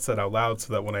sure that that's said out loud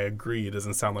so that when I agree, it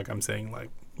doesn't sound like I'm saying like,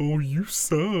 "Oh, you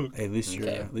suck." Hey,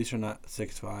 Okay. at least you're not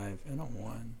 6'5" and a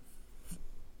 1.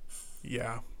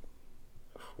 Yeah,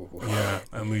 yeah.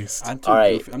 At least I'm too All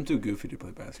right. goofy. I'm too goofy to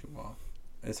play basketball.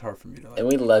 It's hard for me to like. And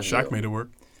we love Shaq you. made it work.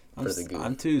 I'm, for the goof.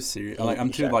 I'm too serious. He- Like I'm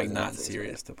too Shaq like was not not serious,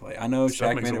 serious to play. I know Steph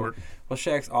Shaq makes made it it work. Well,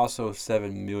 Shaq's also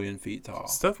 7 million feet tall.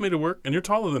 Steph made it work, and you're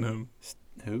taller than him.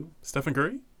 Who? Stephen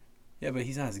Curry. Yeah, but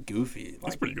he's not as goofy. He's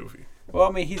Like, pretty goofy. well,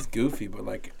 I mean, he's goofy, but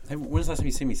like, hey, when's the last time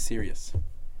you see me serious?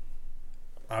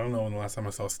 I don't know when the last time I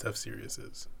saw Steph serious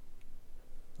is.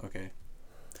 Okay.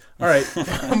 All right,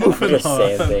 moving Just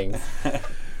saying on. things.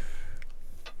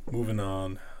 Moving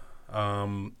on.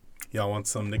 Y'all want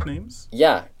some nicknames?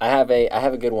 Yeah, I have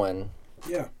a good one.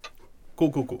 Yeah.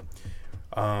 Cool.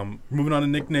 Moving on to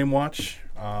nickname watch.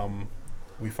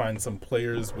 We find some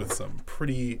players with some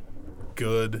pretty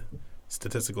good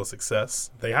statistical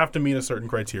success. They have to meet a certain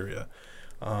criteria.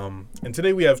 And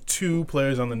today we have 2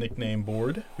 players on the nickname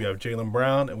board. We have Jaylen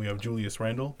Brown and we have Julius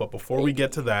Randle. But before we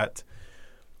get to that,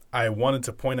 I wanted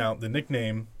to point out the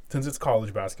nickname, since it's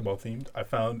college basketball themed. I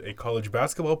found a college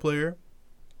basketball player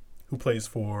who plays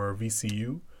for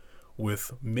VCU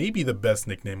with maybe the best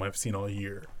nickname I've seen all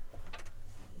year.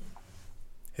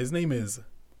 His name is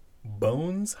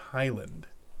Bones Highland.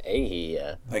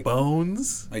 Hey, Like,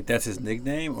 Bones? like that's his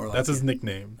nickname, or like That's his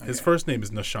nickname. His Okay. first name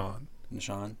is Nashawn.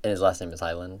 Nishan. and his last name is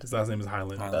Highland. His last name is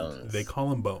Highland. Highland. Bones. They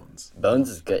call him Bones. Bones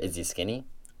is good. Is he skinny?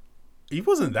 He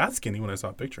wasn't that skinny when I saw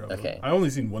a picture of Okay. him. I only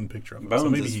seen one picture of him, so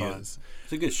Bones maybe is he fun. is.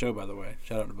 It's a good show, by the way.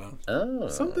 Shout out to Bones. Oh.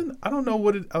 Something, I don't know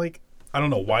what it, like, I don't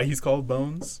know why he's called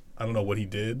Bones. I don't know what he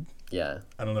did. Yeah.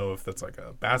 I don't know if that's like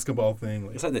a basketball thing.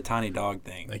 It's like the tiny dog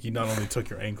thing. Like, you not only took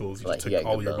your ankles, you Like, just he took got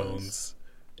all good your bones. bones.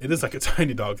 It is like a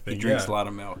tiny dog thing. He drinks yeah. a lot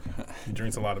of milk. He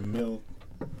drinks a lot of milk.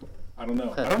 I don't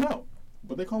know. I don't know.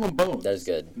 But they call him Bones. That is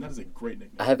good. And that is a great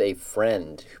nickname. I have a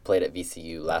friend who played at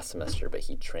VCU last semester, but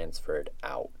he transferred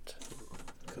out.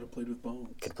 Could have played with Bones.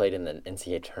 Could have played in the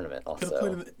NCAA tournament Could have played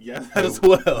also. in the, yeah, that as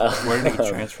well. Where did he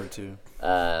transfer to?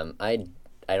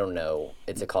 I don't know.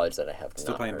 It's a college that I have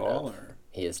Still not playing heard ball? of. Or?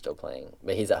 He is still playing,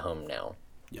 but he's at home now.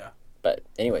 Yeah. But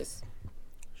anyways,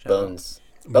 Shout out. Bones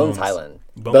Bones. Highland.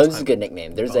 Bones Bones is a Highland. good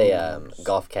nickname. There's a Bones.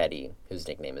 golf caddy whose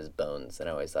nickname is Bones, and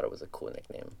I always thought it was a cool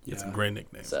nickname. Yeah. It's a great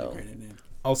nickname. So Great name.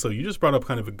 Also, you just brought up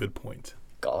kind of a good point.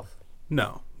 golf.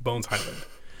 No, Bones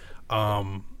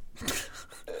Highland.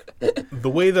 The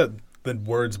way that the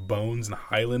words Bones and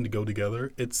Highland go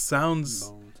together, it sounds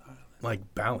Bones Island.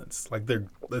 like balance. Like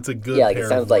it's a good Yeah, like pair it of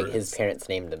sounds like words. his parents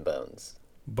named him Bones,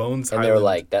 Bones and Highland. they were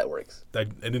like, "That works."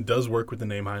 And it does work with the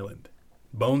name Highland.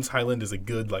 Bones Highland is a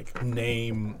good like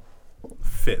name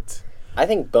fit. I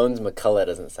think Bones McCullough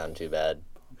doesn't sound too bad.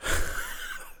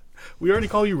 We already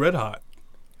call you Red Hot.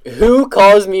 Who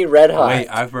calls me Red Hot? Wait,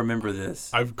 I remember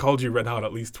this. I've called you Red Hot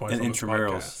at least twice In on this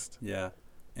intramurals. podcast. Yeah.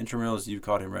 Intramurals, you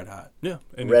called him Red Hot. Yeah,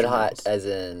 in Red intramurals. Hot as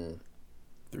in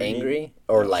 3. angry,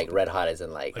 or like Red Hot as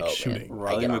in like, Like oh shooting. man, I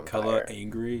Riley get on McCullough fire.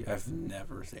 angry? I've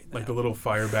never seen that. Like the little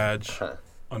fire badge Huh.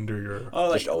 under your. Oh,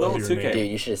 like Just a little over your 2K. name.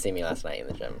 Dude, you should have seen me last night in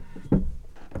the gym.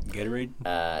 Gatorade?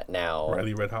 Now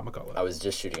Riley Red Hot McCullough. I was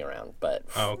just shooting around, but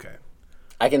Oh, okay.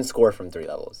 I can score from 3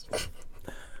 levels.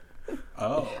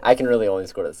 Oh. I can really only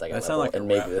score to the second That level sound like a and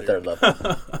maybe rap the third level.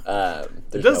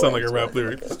 It There's does no sound way like a I'm rap scoring.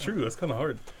 lyric. It's true. It's kind of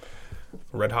hard.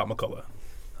 Red Hot McCullough.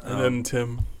 And Um, then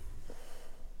Tim.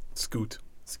 Scoot.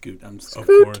 Scoot. I'm Of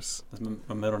Scoot. course.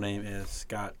 My middle name is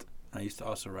Scott. I used to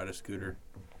also ride a scooter.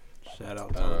 Shout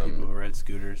out to all the people who ride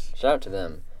scooters. Shout out to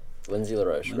them. Lindsay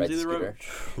LaRoche, Red Lindsay Scooter.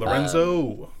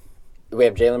 Lorenzo. We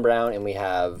have Jaylen Brown and we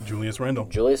have Julius Randle.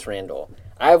 Julius Randle.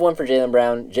 I have one for Jaylen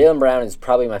Brown. Jaylen Brown is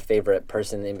probably my favorite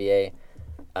person in the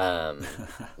NBA.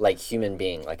 Like human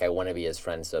being. Like I want to be his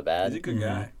friend so He's a bad. good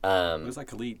guy. Looks like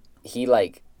Khalid. He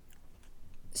like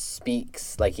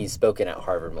speaks like he's spoken at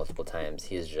Harvard multiple times.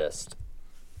 He is just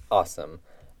awesome.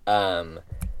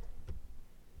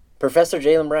 Professor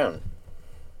Jaylen Brown.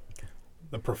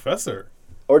 The professor.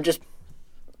 Or just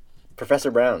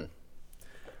Professor Brown.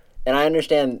 And I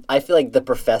understand, I feel like the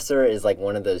Professor is like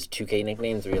one of those 2K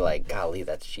nicknames where you're like, golly,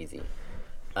 that's cheesy.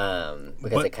 Because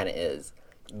But- it kind of is.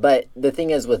 But the thing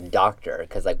is with doctor,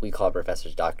 because like we call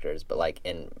professors doctors, but like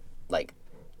in like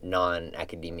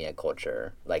non-academia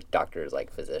culture, like doctor is like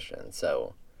physician.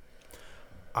 So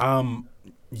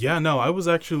Yeah, no, I was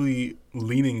actually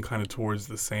leaning kind of towards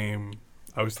the same.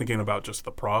 I was thinking about just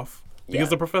the prof. Because Yeah,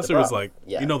 the professor the is prof. like,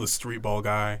 Yeah. you know, the street ball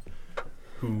guy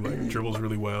who like dribbles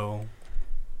really well.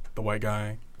 The white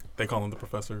guy. They call him the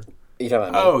professor. you talking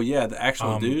about me? Oh, yeah, the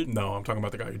actual dude? No, I'm talking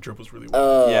about the guy who dribbles really well.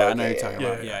 Oh, Yeah, I know okay, you're talking yeah.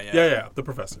 about. Yeah, the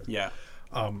professor. Yeah.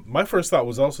 My first thought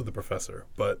was also the professor,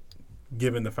 but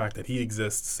given the fact that he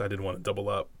exists, I didn't want to double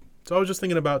up. So I was just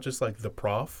thinking about just like the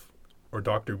prof or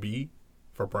Dr. B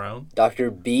for Brown.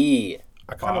 Dr. B.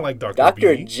 I kind of like Dr.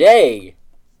 Dr. B. J.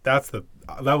 That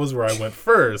was where I went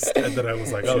first, and then I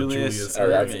was like, oh, Julius Julius Oh,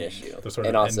 that's an Irving. issue. the sort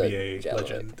And of also NBA Jalovic.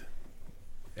 legend.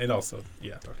 And also,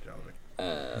 yeah, Dr.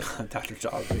 Jalovic. Dr.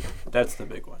 Jolly. That's the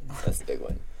big one. That's the big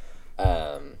one.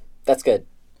 That's good.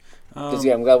 Because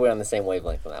I'm glad we're on the same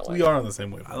wavelength on that one. We are on the same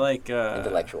wavelength. I like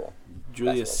Intellectual.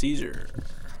 Julius Basketball. Caesar.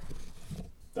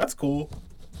 That's cool.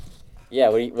 Yeah,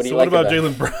 what do you So like what about about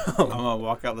Jaylen Brown? I'm gonna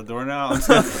walk out the door now. I'm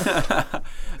just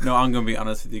no, I'm gonna be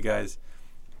honest with you guys.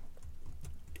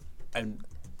 And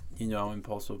I'm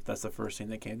impulsive. That's the first thing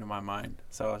that came to my mind.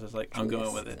 So I was just like, I'm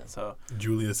going with it. So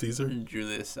Julius Caesar?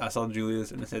 Julius, I saw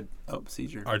Julius and I said, oh,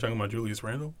 Caesar. Are you talking about Julius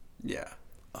Randle? Yeah.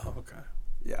 Oh, okay.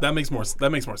 Yeah. That makes more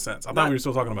sense. I thought we were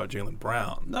still talking about Jaylen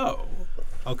Brown. No.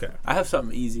 Okay. I have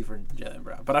something easy for Jaylen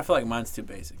Brown, but I feel like mine's too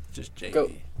basic. Just JB.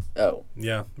 Go. Oh,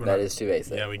 Yeah. that is too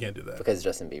basic. Yeah, we can't do that. Because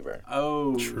Justin Bieber.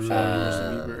 Oh, True. shout out to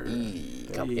Justin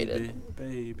Bieber. Complicated.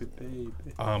 Baby.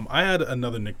 I had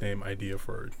another nickname idea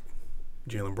for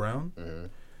Jaylen Brown.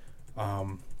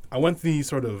 Mm-hmm. I went the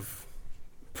sort of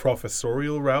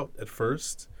professorial route at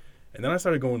first, and then I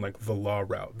started going like the law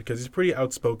route because he's pretty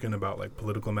outspoken about like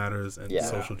political matters and Yeah.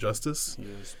 social justice.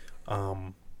 Yes.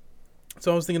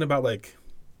 So I was thinking about like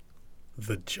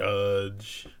the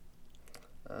judge,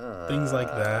 things like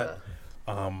that.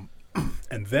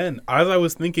 And then, as I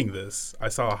was thinking this, I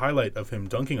saw a highlight of him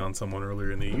dunking on someone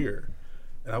earlier in the year.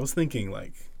 And I was thinking,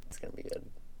 like, It's going to be good.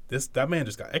 that man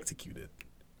just got executed.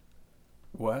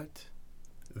 What?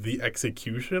 The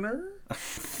Executioner?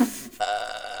 Is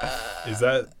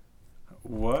that...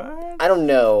 What? I don't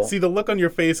know. See, the look on your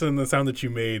face and the sound that you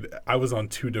made, I was on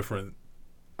two different...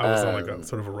 I was on, like, a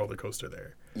sort of a roller coaster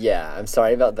there. Yeah, I'm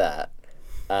sorry about that.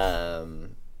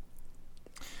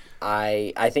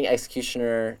 I think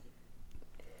Executioner.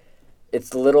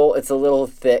 It's a little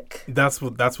thick. That's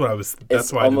what I was... It's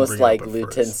That's why almost I didn't like bring it up at Lou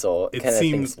first. Tinsel. It Kinda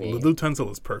seems thinks me. Lou Tinsel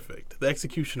is perfect. The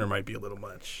Executioner might be a little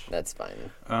much. That's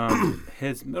fine.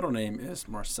 His middle name is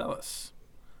Marcellus,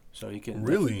 so you can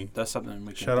Really? That's something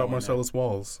we can Shout throw out in Marcellus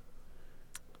Walls.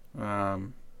 there.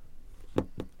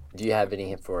 Do you have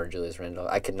any for Julius Randle?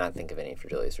 I could not think of any for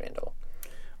Julius Randle.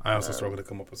 I also struggled to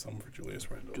come up with something for Julius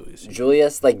Randle.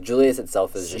 Julius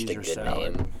itself is just a Caesar good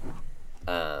salad.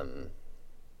 name.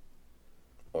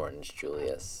 Orange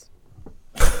Julius,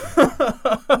 which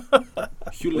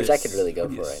I could really go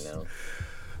for right now.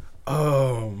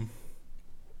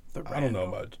 I don't know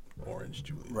about Orange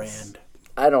Julius. Rand.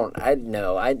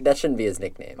 That shouldn't be his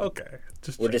nickname. Okay,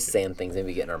 We're just saying things,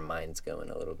 maybe getting our minds going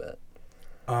a little bit.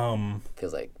 saying.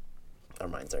 Feels like our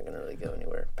minds aren't going to really go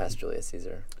anywhere past Julius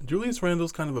Caesar. Julius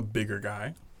Randle's kind of a bigger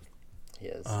guy. He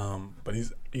is. But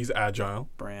he's agile.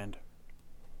 Brand.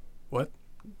 What?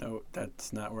 No,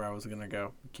 that's not where I was gonna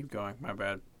go. Keep going. My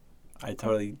bad. I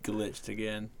totally glitched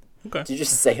again. Okay. Did you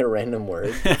just say a random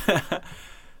word?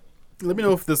 Let me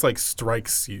know if this like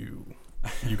strikes you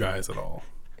guys at all.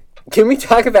 Can we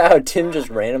talk about how Tim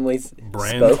just randomly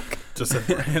Brand. spoke? Just a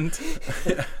brand.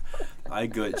 I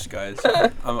glitched, guys. I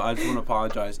just want to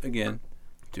apologize again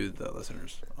to the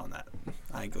listeners on that.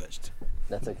 I glitched.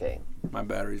 That's okay. My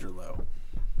batteries are low.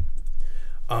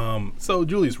 So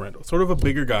Julius Randle, sort of a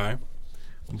bigger guy,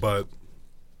 but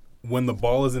when the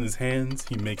ball is in his hands,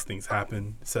 he makes things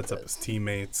happen, sets up his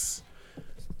teammates.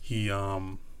 He I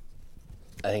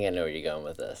think I know where you're going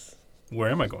with this. where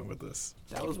am I going with this?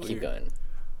 That was Keep weird. going.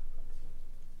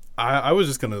 I was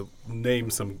just gonna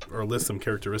name some or list some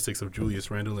characteristics of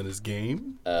Julius Randle in his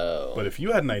game, Oh. but if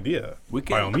you had an idea,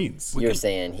 by all means. You're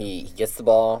saying he gets the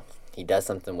ball, he does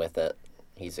something with it.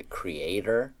 He's a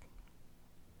creator.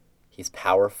 He's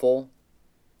powerful.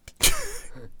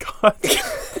 God.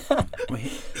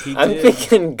 I'm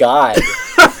thinking God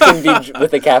can be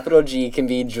with a capital G can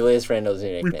be Julius Randle's new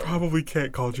We nickname. probably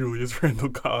can't call Julius Randle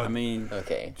God. I mean,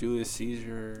 Okay. Julius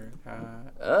Caesar.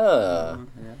 Oh.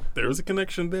 Yeah. There's a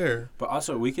connection there. But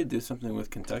also, we could do something with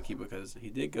Kentucky because he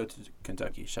did go to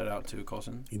Kentucky. Shout out to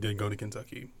Colson. He did go to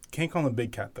Kentucky. Can't call him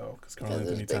Big Cat though, because Carl Because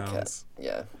Anthony it's Big Cat. Towns.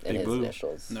 Yeah. And Big his Blue.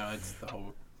 initials. No, it's the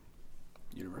whole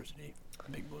university.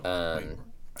 Big Blue. Um,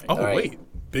 Oh All right. wait,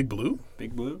 Big Blue?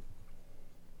 Big Blue.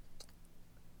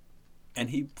 And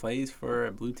he plays for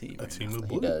a blue team. A right team now. with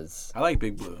He blue? does. I like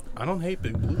Big Blue. I don't hate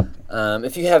Big Blue.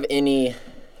 If you have any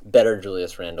better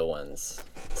Julius Randle ones,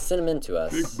 send them in to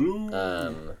us. Big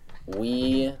Blue.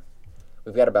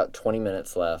 We've got about 20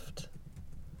 minutes left.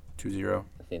 2-0.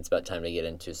 I think it's about time to get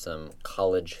into some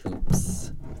college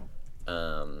hoops.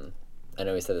 I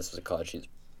know we said this was a college hoops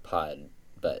pod,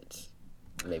 but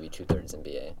maybe 2/3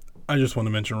 NBA. I just want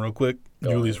to mention real quick,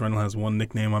 Go Julius ahead. Randle has one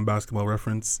nickname on Basketball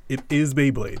Reference. It is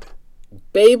Beyblade.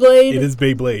 Beyblade? It is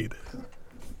Beyblade.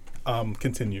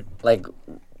 Continue. Like,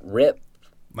 rip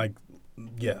Like,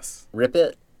 yes.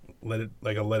 it, Let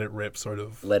it rip sort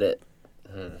of. let it.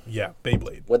 Yeah,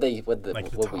 Beyblade. What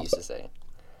Like the what we top. used to say.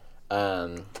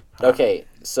 Okay,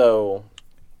 so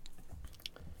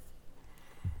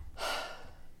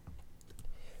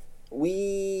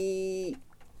we're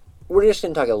just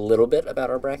gonna talk a little bit about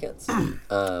our brackets,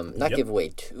 not Yep. give away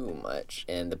too much.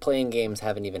 And the playing games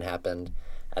haven't even happened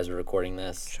as we're recording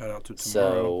this. Shout out to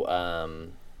tomorrow. So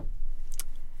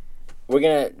we're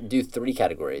gonna do 3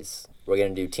 categories. We're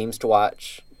gonna do teams to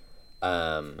watch,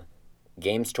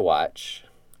 games to watch,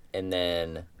 and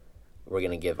then we're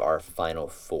gonna give our final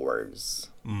fours.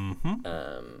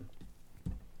 Mm-hmm.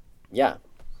 Yeah.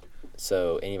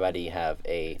 So anybody have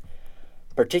a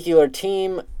particular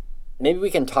team? Maybe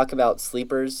we can talk about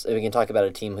sleepers. And we can talk about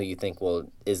a team who you think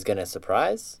is gonna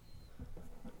surprise,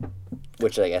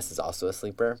 which I guess is also a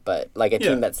sleeper, but like a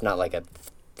Yeah. team that's not like a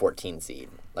 14 seed,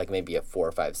 like maybe a 4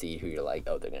 or 5 seed who you're like,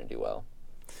 oh, they're gonna do well.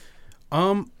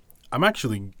 I'm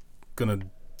actually gonna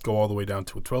go all the way down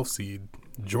to a 12 seed.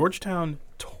 Georgetown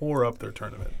tore up their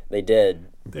tournament. They did.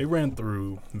 They ran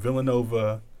through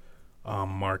Villanova,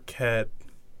 Marquette.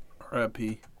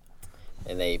 RIP.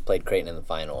 And they played Creighton in the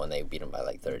final, and they beat them by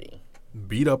like 30.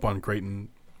 Beat up on Creighton.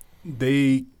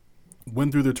 They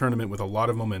went through their tournament with a lot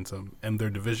of momentum, and their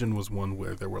division was one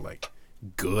where there were like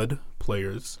good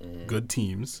players, good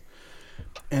teams,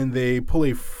 and they pull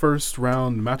a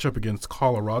first-round matchup against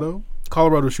Colorado.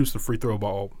 Colorado shoots the free throw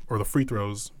ball, or the free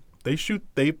throws. They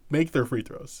make their free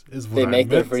throws. They make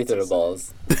their free throw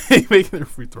balls. They make their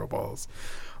free throw balls.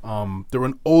 They're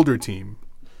an older team.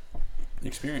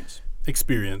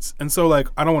 Experience. And so, like,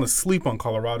 I don't want to sleep on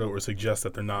Colorado or suggest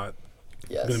that they're not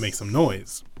going to make some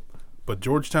noise. But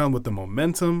Georgetown, with the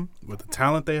momentum, with the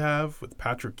talent they have, with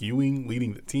Patrick Ewing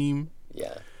leading the team,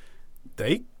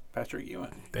 Patrick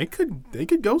Ewing, they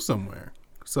could go somewhere.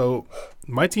 So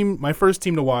my first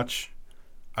team to watch,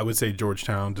 I would say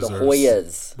Georgetown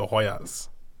deserves the Hoyas.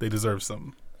 They deserve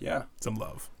some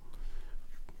love.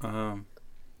 I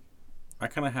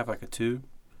kind of have like a 2.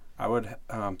 I would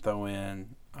throw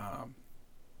in.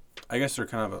 I guess they're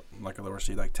kind of like a lower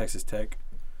seed, like Texas Tech.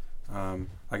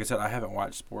 Like I said, I haven't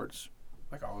watched sports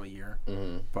like all year,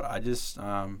 but I just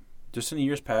in the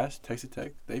years past, Texas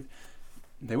Tech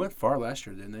they went far last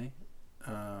year, didn't they?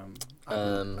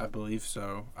 I believe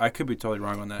so. I could be totally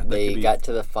wrong on that. They got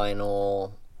to the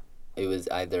final. It was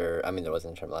either, I mean, there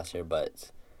wasn't a term last year,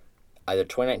 but either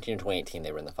 2019 or 2018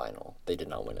 they were in the final. They did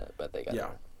not win it, but they got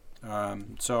there.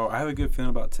 So I have a good feeling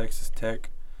about Texas Tech.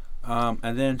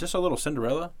 And then just a little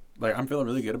Cinderella. Like, I'm feeling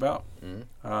really good about.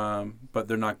 But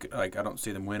they're not, like, I don't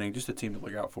see them winning. Just a team to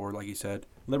look out for, like you said.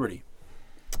 Liberty.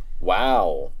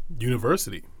 Wow.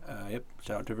 University. Yep.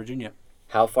 Shout out to Virginia.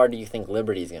 How far do you think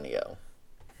Liberty's going to go?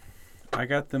 I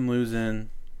got them losing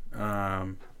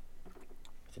to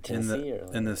Tennessee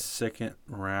in the second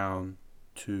round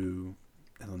to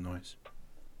Illinois.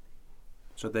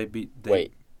 So they beat...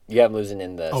 Wait. You have them losing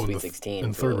in the Sweet 16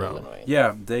 in for third round. Illinois.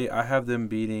 Yeah, I have them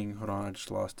beating... Hold on, I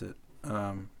just lost it.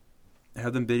 I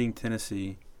have them beating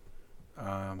Tennessee.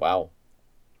 Wow.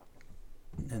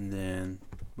 And then...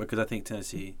 Because I think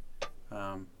Tennessee...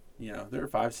 they're a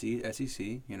 5 seed,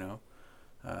 SEC,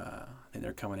 I think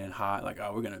they're coming in hot, like,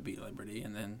 oh, we're going to beat Liberty.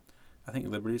 And then I think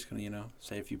Liberty's going to,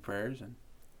 say a few prayers and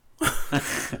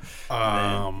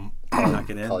knock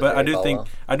it in. But I do think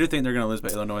they're going to lose by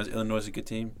Illinois. Illinois is a good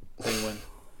team.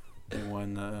 They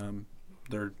won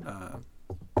their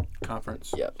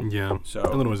conference. Yep. Yeah. So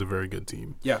Illinois is a very good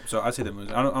team. Yeah. So I see them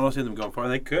losing. I don't see them going far.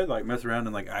 They could mess around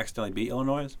and accidentally beat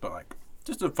Illinois, but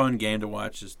just a fun game to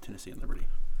watch is Tennessee and Liberty.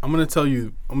 I'm gonna tell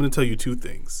you 2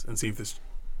 things and see if this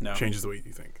changes the way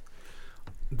you think.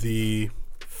 The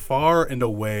far and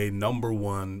away number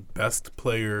 1 best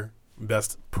player,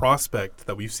 best prospect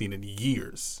that we've seen in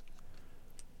years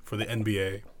for the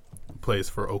NBA plays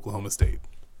for Oklahoma State.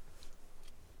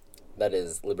 That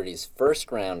is Liberty's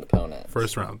first round opponent.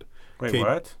 First round. Wait,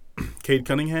 what? Cade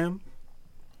Cunningham,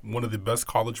 one of the best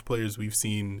college players we've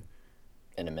seen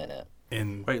in a minute.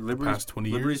 In the past 20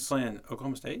 years. Liberty's playing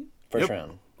Oklahoma State? First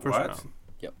round. First round.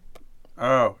 Yep.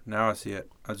 Oh, now I see it.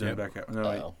 I zoomed back out. No,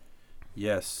 wait.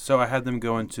 Yes. So I had them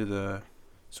go into the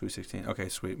Sweet 16. Okay,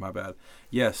 sweet. My bad.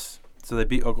 Yes. So they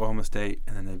beat Oklahoma State,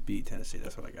 and then they beat Tennessee.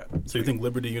 That's what I got. So you think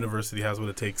Liberty University has what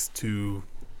it takes to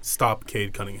stop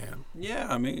Cade Cunningham? Yeah,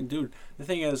 I mean, dude, the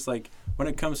thing is, when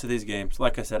it comes to these games,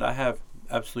 like I said, I have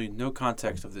absolutely no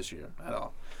context of this year at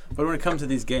all. But when it comes to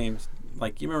these games,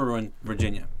 you remember when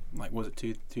Virginia, was it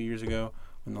 2 years ago,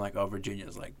 when they're oh,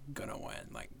 Virginia's, gonna win.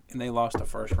 And they lost the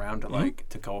first round to,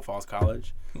 to Coal Falls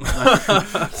College.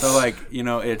 So,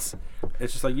 it's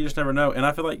just you just never know. And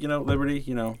I feel Liberty,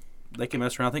 they can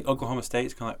mess around. I think Oklahoma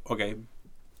State's kind of okay,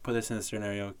 put this in a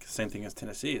scenario, same thing as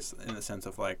Tennessee, is in the sense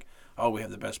of oh, we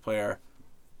have the best player,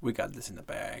 we got this in the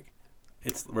bag.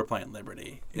 We're playing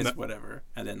Liberty. It's whatever.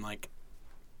 And then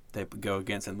they go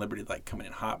against and Liberty coming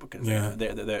in hot because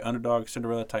they're underdog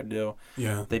Cinderella type deal.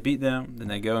 Yeah. They beat them, then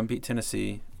they go and beat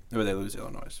Tennessee, or they lose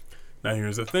Illinois. Now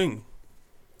here's the thing.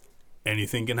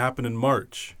 Anything can happen in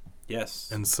March. Yes.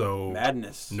 And so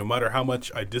madness. No matter how much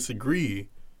I disagree,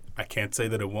 I can't say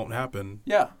that it won't happen.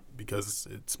 Yeah. Because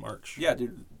it's March. Yeah,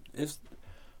 dude. It's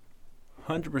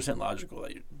 100% logical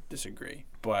that you disagree,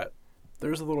 but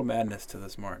there's a little madness to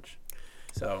this March.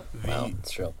 So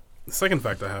it's true. The second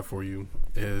fact I have for you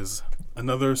is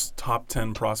another top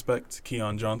 10 prospect,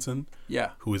 Keon Johnson,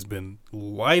 who has been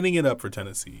lighting it up for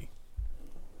Tennessee,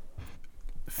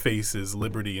 faces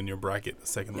Liberty in your bracket the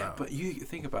second round. But you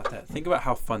think about that. Think about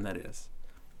how fun that is.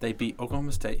 They beat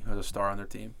Oklahoma State, who has a star on their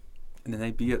team, and then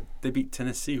they beat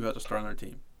Tennessee, who has a star on their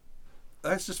team.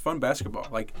 That's just fun basketball.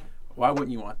 Why wouldn't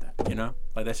you want that?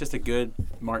 That's just a good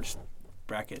March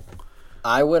bracket.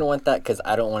 I wouldn't want that because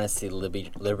I don't want to see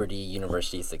Liberty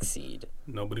University succeed.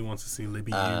 Nobody wants to see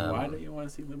Liberty. Why don't you want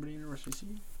to see Liberty University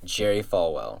succeed? Jerry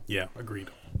Falwell. Yeah,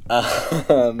 agreed.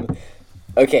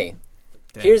 Okay.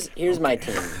 Here's my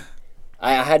team.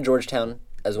 I had Georgetown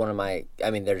as one of my.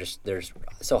 I mean, they're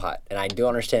so hot, and I do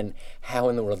understand how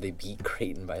in the world they beat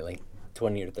Creighton by like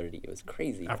 20 or 30. It was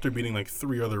crazy. After beating like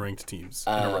 3 other ranked teams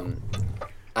in a row.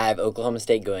 I have Oklahoma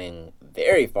State going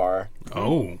very far.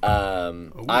 Oh.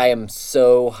 I am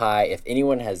so high. If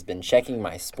anyone has been checking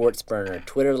my Sports Burner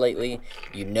Twitter lately,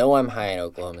 you know I'm high in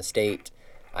Oklahoma State.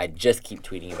 I just keep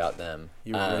tweeting about them.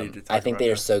 You're ready to talk I think about they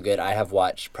are this. so good. I have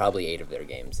watched probably 8 of their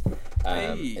games. Hey,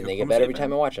 And they get Oklahoma better State, every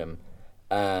time I watch them.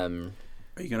 Are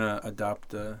you gonna adopt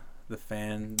the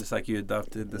fan just like you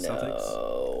adopted the Celtics?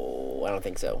 No, I don't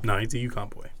think so. No, he's a UConn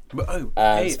boy. But,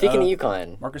 Speaking of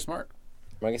UConn, Marcus Smart,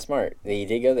 Marcus Smart, he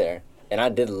did go there. And I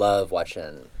did love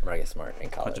watching Marcus Smart in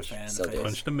college. Punch a fan in Still the do. face.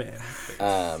 Punched a man.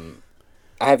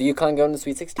 I have UConn going to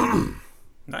Sweet 16.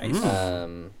 nice.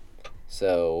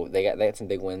 So they got some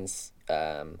big wins.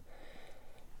 The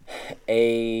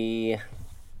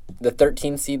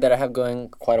 13th seed that I have going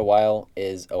quite a while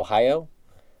is Ohio.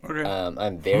 Okay.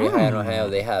 I'm very high on Ohio.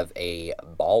 They have a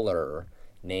baller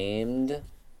named.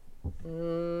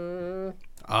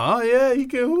 Yeah, he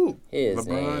can hoop. His LeBron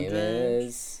name James.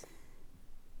 is.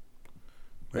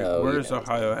 Wait, no, where's you know.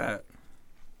 Ohio at?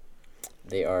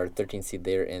 They are 13th seed.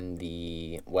 They're in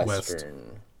the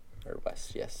Western. Or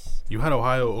West, yes. You had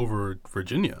Ohio over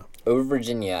Virginia. Over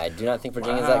Virginia. I do not think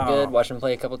Virginia's that good. Wow. Watched them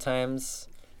play a couple times.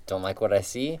 Don't like what I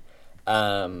see.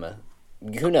 Who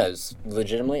knows?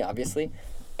 Legitimately, obviously.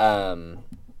 I'm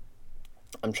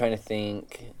trying to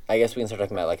think. I guess we can start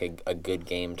talking about like a good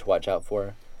game to watch out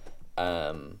for.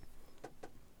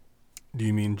 Do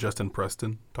you mean Justin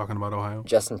Preston talking about Ohio?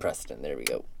 Justin Preston. There we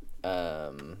go.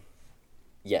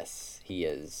 Yes, he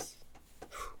is.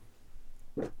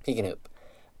 He can hoop.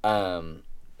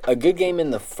 A good game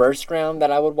in the first round that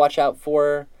I would watch out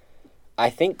for. I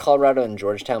think Colorado and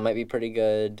Georgetown might be pretty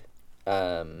good.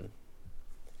 Straight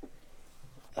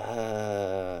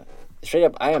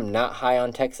up, I am not high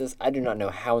on Texas. I do not know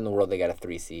how in the world they got a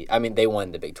 3 seed. I mean, they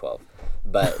won the Big 12,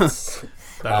 but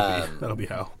That'll be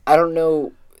how. I don't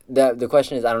know. The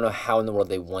question is, I don't know how in the world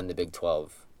they won the Big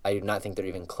 12. I do not think they're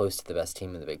even close to the best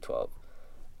team in the Big 12.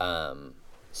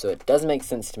 So it does make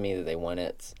sense to me that they won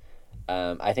it.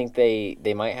 I think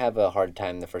they might have a hard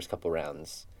time the first couple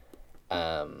rounds.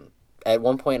 At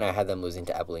one point, I had them losing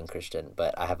to Abilene Christian,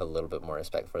 but I have a little bit more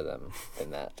respect for them than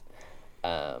that.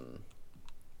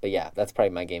 But yeah, that's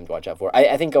probably my game to watch out for.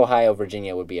 I think Ohio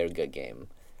Virginia would be a good game.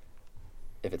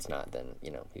 If it's not, then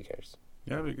who cares?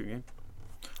 Yeah, that'd be a good game.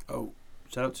 Oh,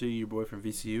 shout out to your boy from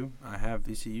VCU. I have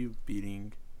VCU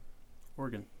beating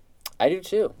Oregon. I do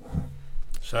too.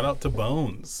 Shout out to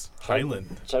Bones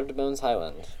Highland. Shout out to Bones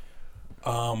Highland.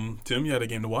 Tim, you had a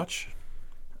game to watch?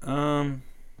 Let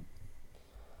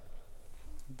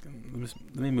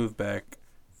me move back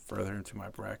further into my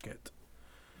bracket.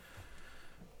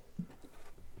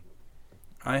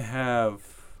 Can I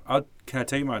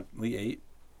tell you my Elite Eight?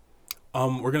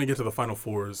 We're gonna get to the Final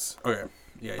Fours Okay.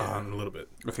 Yeah. in a little bit.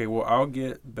 Okay, well, I'll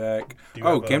get back. Do you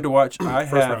have Game a to watch.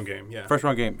 First round game, yeah. First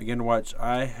round game. Game to watch.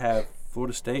 I have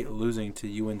Florida State losing to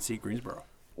UNC Greensboro.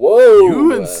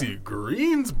 Whoa! UNC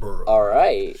Greensboro. All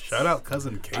right. Shout out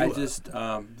cousin Kayla. I just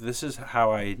this is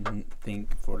how I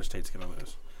think Florida State's gonna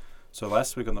lose. So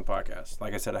last week on the podcast,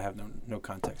 like I said, I have no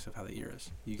context of how the year is.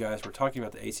 You guys were talking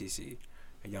about the ACC,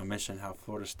 and y'all mentioned how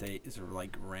Florida State is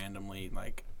like randomly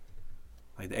like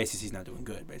the ACC's not doing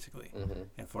good basically,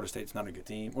 and Florida State's not a good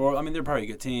team. Or I mean, they're probably a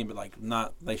good team, but like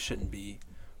they shouldn't be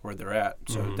where they're at.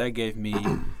 So that gave me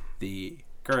the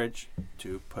courage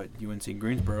to put UNC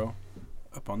Greensboro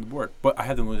up on the board. But I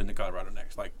had them losing to Colorado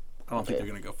next. Like I don't think they're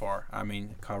gonna go far. I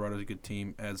mean, Colorado's a good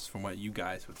team, as from what you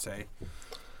guys would say.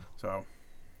 So.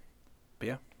 But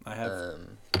yeah, I have.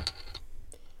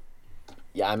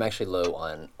 Yeah, I'm actually low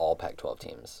on all Pac-12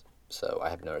 teams, so I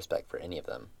have no respect for any of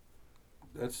them.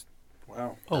 That's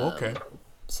wow. Oh, okay.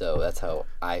 So that's how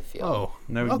I feel. Oh,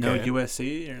 No okay.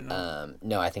 USC or no.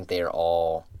 No, I think they are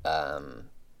all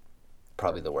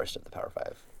probably the worst of the Power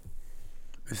Five.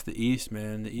 It's the East,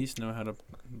 man. The East know how to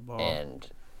ball. And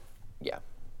yeah,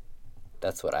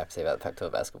 that's what I have to say about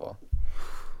Pac-12 basketball.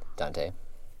 Dante,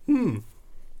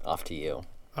 off to you.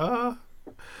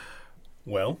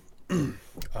 Well,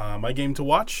 my game to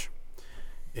watch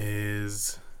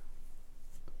is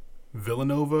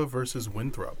Villanova versus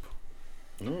Winthrop.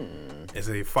 It's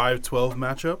a 5-12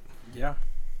 matchup. Yeah.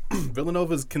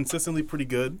 Villanova's consistently pretty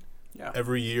good. Yeah.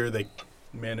 Every year they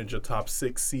manage a top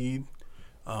 6 seed.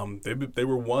 They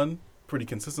were one pretty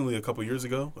consistently a few years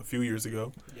ago.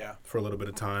 Yeah. For a little bit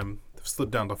of time. They've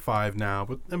slipped down to 5 now,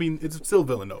 but I mean, it's still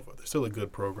Villanova. They're still a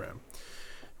good program.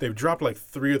 They've dropped like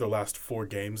 3 of their last 4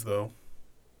 games, though,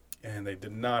 and they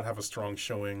did not have a strong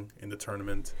showing in the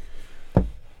tournament.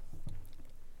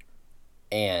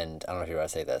 And I don't know if you're about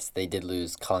to say this. They did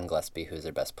lose Colin Gillespie, who's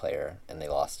their best player, and they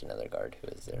lost another guard who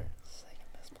is their second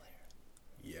best player.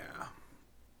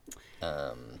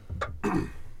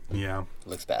 Yeah.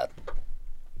 Looks bad.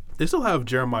 They still have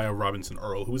Jeremiah Robinson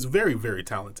Earl, who is very, very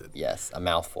talented. Yes, a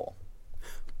mouthful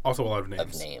Also a lot of names.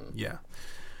 of name. Yeah.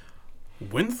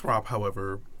 Winthrop,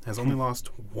 however, has only lost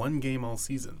one game all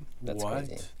season. That's What? crazy.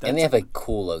 That's- And they have a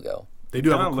cool logo. They do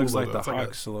have Kind a of cool looks logo. like the It's like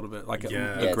Hawks a little bit, like Yeah. a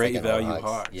Yeah, it's great like an value old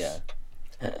Hawks. Yeah.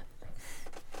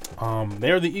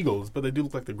 they are the Eagles, but they do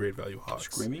look like the great value Hawks.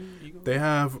 Screaming Eagle. They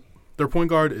have their point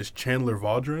guard is Chandler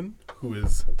Vaudrin, who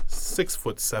is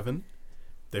 6'7".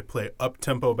 They play up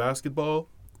tempo basketball.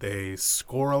 They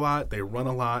score a lot. They run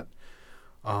a lot.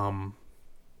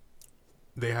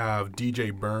 They have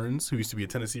DJ Burns, who used to be a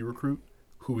Tennessee recruit,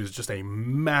 who is just a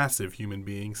massive human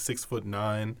being,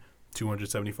 6'9",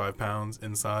 275 pounds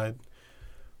inside.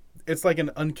 It's like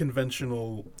an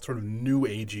unconventional sort of new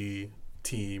agey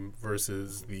team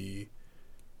versus the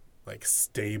like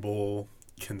stable,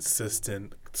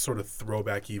 consistent sort of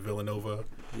throwbacky Villanova.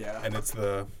 Yeah. And it's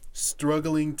the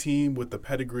struggling team with the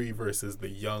pedigree versus the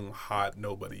young, hot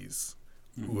nobodies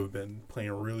who have been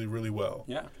playing really, really well.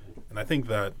 Yeah. And I think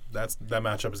that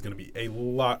matchup is going to be a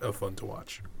lot of fun to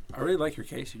watch. I really like your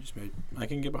case you just made. I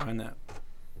can get behind that.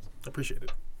 Appreciate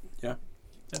it. Yeah.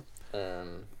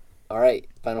 All right,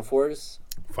 Final Fours.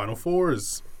 Final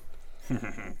Fours. All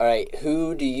right,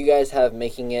 who do you guys have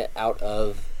making it out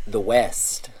of the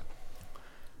West?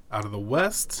 Out of the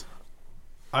West,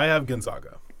 I have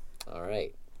Gonzaga. All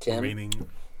right, Tim. Remaining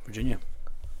Virginia.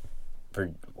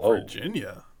 Whoa.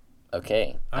 Virginia.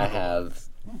 Okay, I Iowa.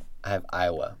 have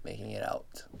Iowa making it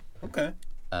out. Okay.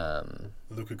 Um,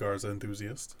 Luka Garza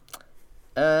enthusiast.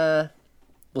 we'll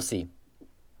see.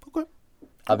 Okay.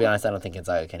 I'll be honest, I don't think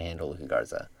Gonzaga can handle Luka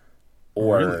Garza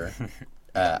or Really?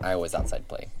 Iowa's outside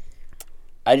play.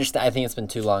 I think it's been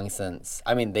too long since.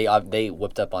 I mean, they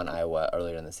whipped up on Iowa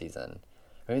earlier in the season.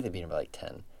 Maybe they beat them by like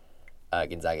 10.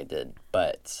 Gonzaga did,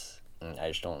 but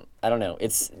I don't know.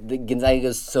 Gonzaga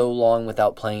goes so long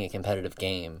without playing a competitive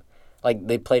game. Like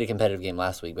they played a competitive game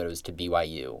last week, but it was to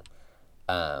BYU,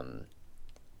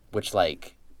 which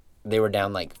like they were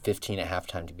down like 15 at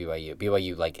halftime to BYU.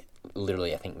 BYU like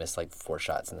literally I think missed like 4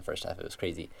 shots in the first half. It was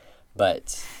crazy,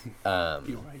 but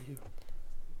BYU.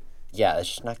 yeah, it's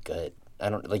just not good. I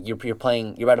don't like you're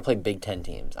about to play Big Ten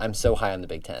teams. I'm so high on the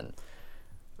Big Ten.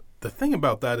 The thing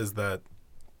about that is that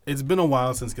it's been a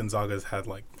while since Gonzaga's had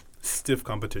like stiff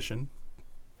competition,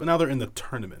 but now they're in the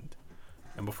tournament.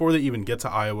 And before they even get to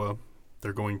Iowa,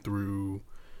 they're going through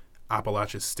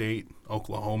Appalachia State,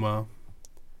 Oklahoma,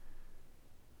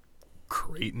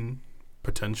 Creighton,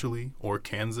 potentially, or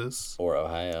Kansas, Or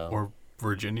Ohio. or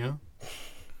Virginia,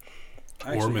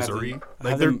 I or actually Missouri. I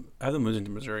have them losing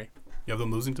to Missouri. You have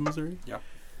them losing to Missouri?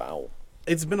 Wow.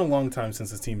 It's been a long time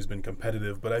since this team's been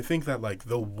competitive, but I think that like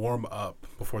they'll warm up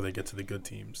before they get to the good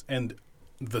teams. And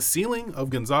the ceiling of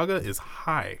Gonzaga is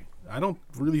high. I don't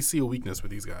really see a weakness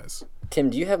with these guys. Tim,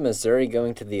 do you have Missouri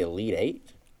going to the Elite Eight?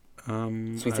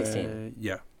 Sweet 16.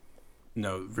 Yeah.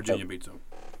 No, Virginia beats them.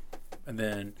 And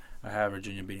then I have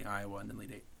Virginia beating Iowa in the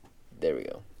Elite Eight. There we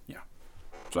go.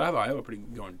 So I have Iowa pretty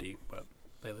going deep, but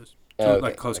they lose. Oh, So okay,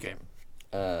 like close okay.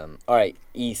 game. All right,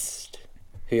 East.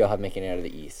 Who y'all have making it out of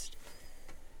the East?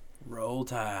 Roll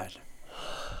Tide.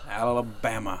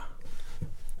 Alabama.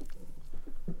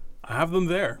 I have them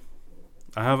there.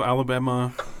 I have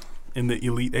Alabama in the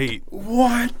Elite Eight,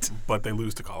 What? but they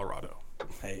lose to Colorado.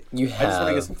 Hey, You I just want to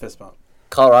have get some fist bump.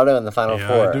 Colorado in the Final Yeah,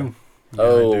 Four. I do. Yeah,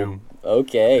 Oh, I do.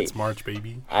 okay. It's March,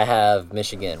 baby. I have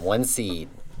Michigan, 1 seed.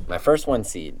 My first 1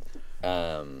 seed.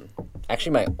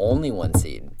 Actually, my only 1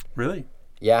 seed. Really?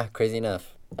 Yeah, crazy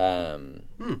enough.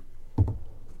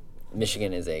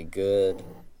 Michigan is a good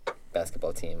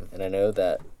basketball team, and I know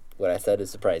that what I said is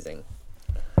surprising.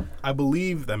 I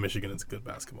believe that Michigan is a good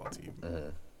basketball team. Mm-hmm.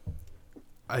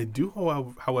 I do,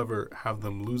 however, have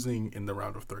them losing in the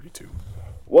round of 32.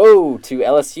 Whoa, to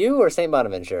LSU or St.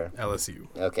 Bonaventure? LSU.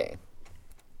 Okay,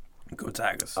 Go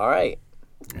Tigers. all right.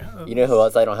 Yeah. You know who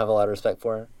else I don't have a lot of respect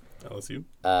for? LSU.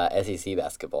 SEC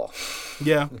basketball.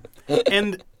 Yeah.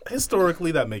 And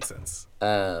historically, that makes sense.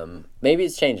 Maybe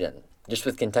it's changing. Just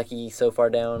with Kentucky so far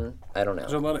down, I don't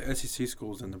There's a know. lot of SEC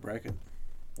schools in the bracket.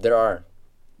 There are.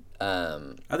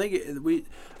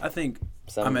 I think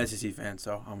Some- I'm an SEC fan,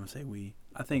 so I'm gonna say we.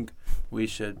 I think we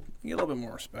should get a little bit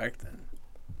more respect than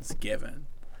it's given.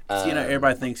 'Cause,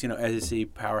 everybody thinks SEC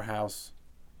powerhouse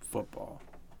football,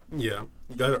 Yeah.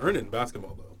 You got to earn it in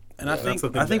basketball, though. and That's the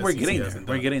thing I think that we're SEC getting there. hasn't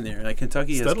We're done. getting there. Like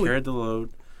Kentucky has Steadily. carried the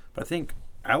load, but I think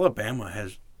Alabama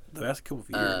has the last couple of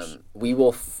years. We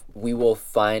will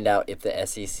find out if the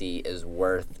SEC is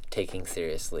worth taking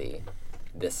seriously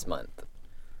this month.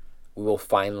 We will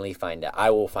finally find out. I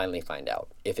will finally find out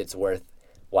if it's worth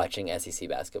watching SEC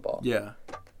basketball. Yeah.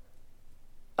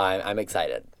 I'm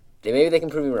excited. Maybe they can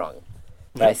prove me wrong.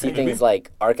 But I see things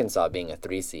like Arkansas being a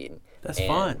 3 seed. That's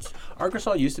fun.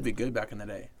 Arkansas used to be good back in the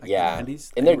day. Like Yeah, the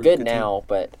 90s. and they're were a good team. now,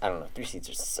 but I don't know. 3 seeds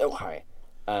are so high.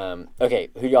 Okay,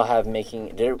 who y'all have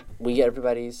making? Did we get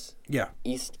everybody's Yeah.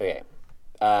 East? Okay.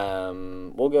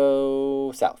 We'll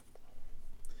go South.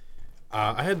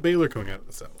 I had Baylor coming out of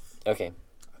the South. Okay.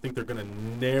 I think they're going to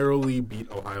narrowly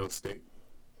beat Ohio State.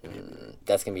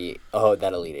 That's gonna be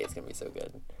that Elite Eight is gonna be so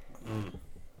good.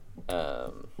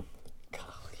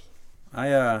 Golly.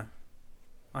 I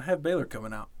have Baylor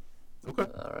coming out. Okay.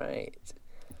 All right.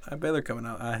 I have Baylor coming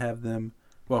out. I have them.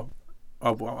 Well,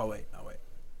 I'll wait.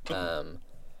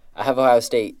 I have Ohio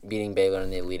State beating Baylor in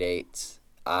the Elite Eight.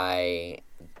 I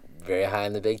very high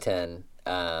in the Big Ten.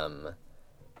 The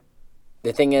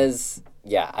thing is,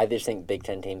 I just think Big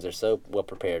Ten teams are so well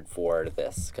prepared for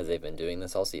this because they've been doing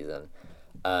this all season.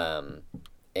 And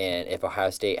if Ohio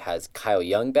State has Kyle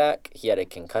Young back, he had a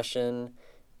concussion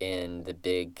in the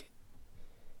Big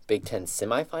Ten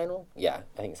semifinal. Yeah,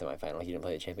 I think semifinal. He didn't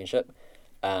play the championship.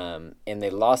 And they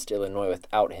lost to Illinois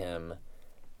without him.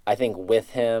 I think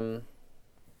with him,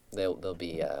 they'll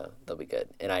be good.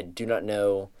 And I do not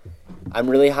know. I'm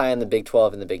really high on the Big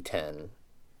 12 and the Big 10,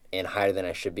 and higher than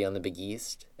I should be on the Big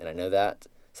East. And I know that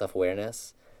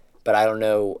self-awareness, but I don't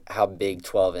know how Big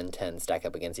 12 and 10 stack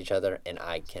up against each other, and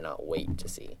I cannot wait to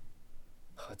see.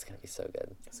 Oh, it's gonna be so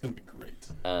good. It's going to be great.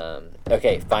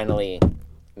 Okay, finally,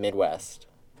 Midwest.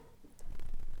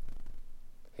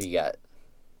 Who you got?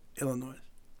 Illinois.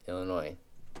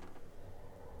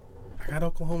 I got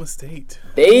Oklahoma State.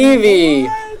 Baby!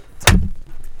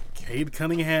 Cade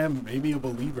Cunningham, maybe a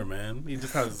believer, man. He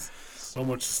just has so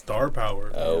much star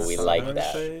power. Oh, we like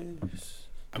that.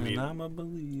 I mean, I'm a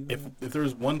believer. if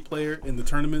there's one player in the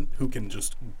tournament who can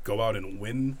just go out and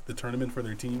win the tournament for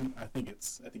their team, I think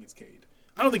it's Cade.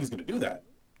 I don't think he's going to do that,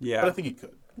 Yeah. but I think he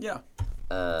could. Yeah.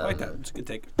 I like that. It's a good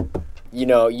take. You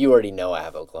already know I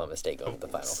have Oklahoma State going to the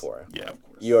Final Four. Yeah, of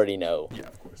course. You already know. Yeah,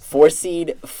 of course.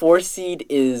 4 seed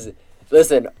is...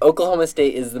 Listen, Oklahoma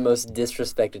State is the most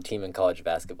disrespected team in college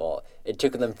basketball. It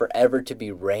took them forever to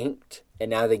be ranked, and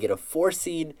now they get a 4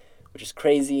 seed, which is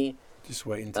crazy. Just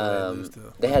wait until they lose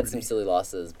to They had some silly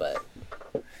losses, but...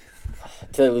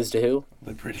 Until they lose to who?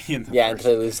 Liberty in the Yeah, first.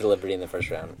 until they lose to Liberty in the first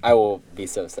round. I will be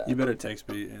so sad. You better text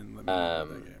me and let me know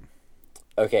that game.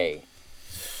 Okay.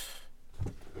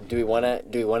 Do we wanna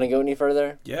go any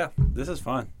further? Yeah, this is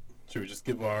fun. Should we just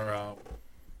give our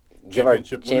Give our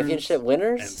Championship championship and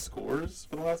winners? scores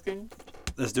for the last game?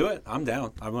 Let's do it. I'm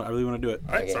down. I really want to do it.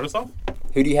 All right, Okay. start us off.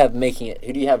 Who do you have making it?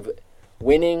 Who do you have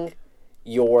winning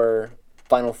your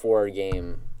Final Four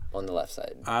game on the left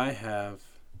side? I have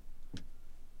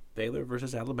Baylor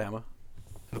versus Alabama.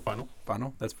 In the final.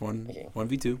 Final. That's Okay.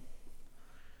 1v2.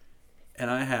 And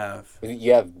I have...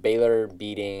 You have Baylor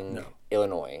beating No.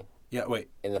 Illinois Yeah, wait.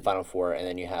 in the Final Four, and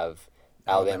then you have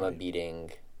Alabama Alabama.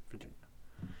 beating Virginia.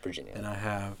 Virginia. And I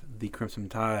have the Crimson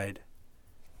Tide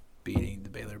beating the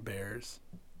Baylor Bears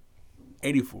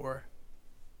 84-83.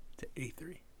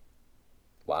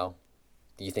 Wow.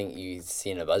 Do you think you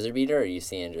seeing a buzzer beater, or are you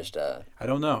seeing just a I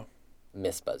don't know.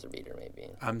 missed buzzer beater, maybe?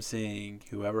 I'm seeing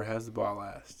whoever has the ball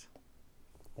last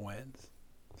wins.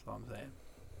 That's all I'm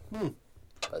saying.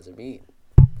 Buzzer beat.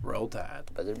 Roll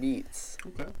Tide. Buzzer beats.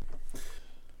 Okay.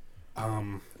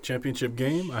 Championship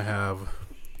game, I have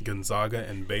Gonzaga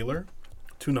and Baylor,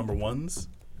 2 number ones.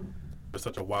 It's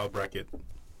such a wild bracket.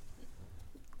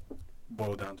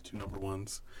 Boiled down to 2 number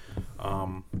ones.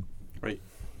 Right.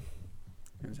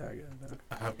 Gonzaga.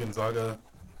 I have Gonzaga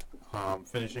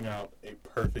finishing out a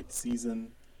perfect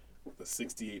season with a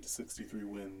 68-63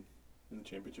 win in the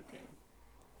championship game.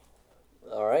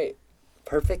 All right.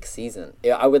 Perfect season.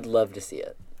 Yeah, I would love to see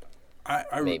it.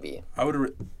 Maybe. I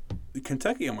would.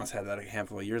 Kentucky almost had that a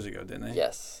handful of years ago, didn't they?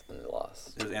 Yes, and they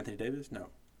lost. It was Anthony Davis? No.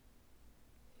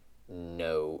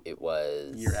 No, it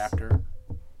was Year after?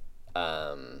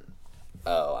 I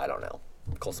don't know.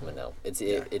 Colson, no.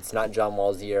 It's not John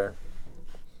Wall's year.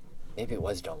 Maybe it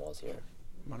was John Wall's year.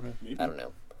 Maybe. I don't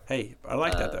know. Hey, I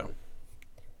like that, though.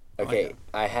 Okay, that.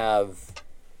 I have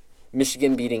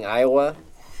Michigan beating Iowa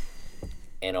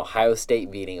and Ohio State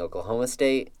beating Oklahoma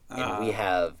State, and we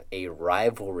have a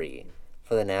rivalry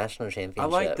for the national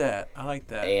championship. I like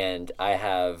that. And I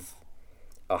have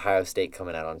Ohio State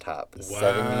coming out on top,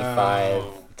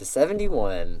 Wow.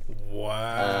 75-71.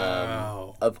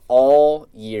 Wow. Of all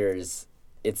years,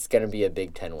 it's gonna be a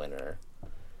Big Ten winner.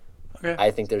 Okay.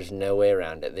 I think there's no way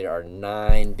around it. There are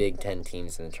 9 Big Ten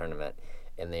teams in the tournament,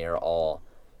 and they are all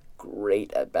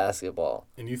great at basketball.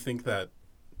 And you think that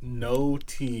no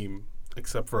team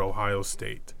except for Ohio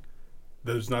State,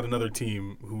 there's not another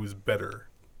team who is better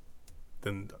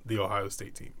than the Ohio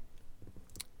State team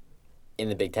In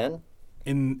the Big Ten?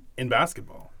 in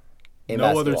basketball. In No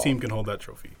other basketball. team can hold that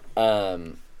trophy.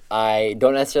 I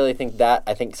don't necessarily think that.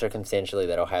 I think circumstantially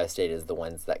that Ohio State is the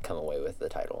ones that come away with the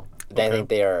title. I think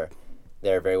they're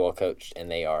very well coached,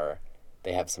 and they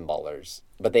have some ballers,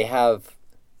 but they have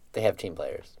team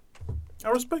players. I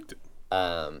respect it.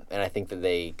 And I think that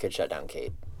they could shut down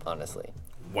Cade, honestly.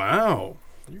 Wow.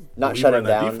 Not shut him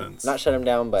down. Not shut him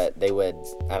down, but they would. I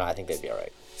don't know. I think they'd be all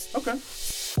right. Okay.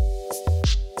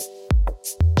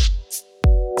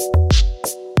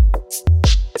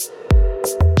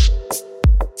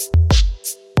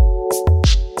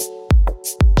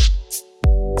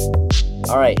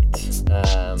 All right.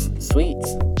 Sweet.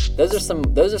 Those are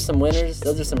some winners.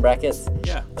 Those are some brackets.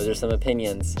 Yeah. Those are some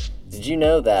opinions. Did you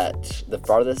know that the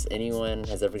farthest anyone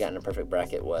has ever gotten a perfect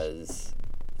bracket was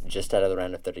just out of the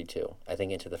round of 32? I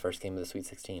think into the first game of the Sweet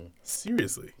 16.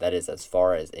 Seriously. That is as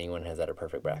far as anyone has had a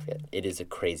perfect bracket. It is a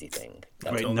crazy thing.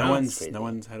 Wait, Until no now. one's Crazy. no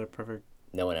one's had a perfect.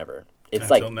 No one ever. It's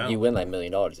Until like now. you win like $1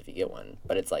 million if you get one,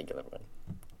 but it's like you'll never win.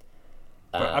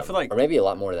 But I feel like or maybe a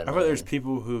lot more than. I $1 feel like there's million.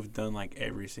 people who've done like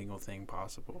every single thing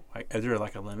possible. Like, is there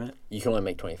like a limit? You can only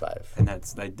make 25. And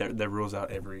that's that rules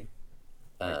out every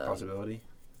Um, possibility.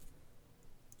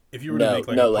 If you were No, to make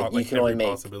like no, a like, you can only every make-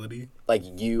 possibility, Like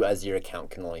you as your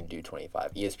account can only do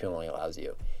 25. ESPN only allows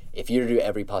you. If you were to do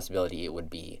every possibility, it would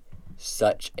be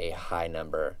such a high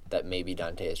number that maybe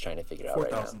Dante is trying to figure it out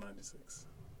right now. 4,096.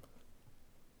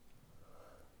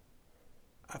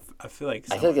 I feel like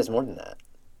I feel like it's more than that.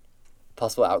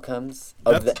 Possible outcomes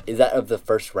is that of the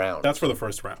first round? That's for the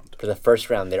first round. For the first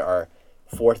round, there are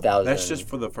 4,000. that's just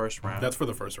for the first round. That's for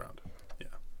the first round. Yeah.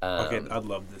 Okay, I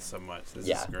love this so much. This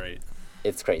yeah. is great.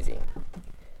 It's crazy.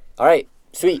 All right,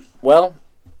 sweet. Well,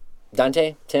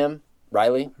 Dante, Tim,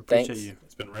 Riley, Appreciate thanks. you.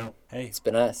 It's been real. Hey, It's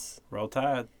been us. roll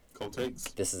tide. Cold takes.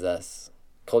 This is us.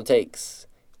 Cold Takes.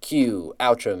 Cue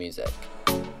outro music.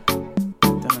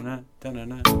 Dun-dun-dun,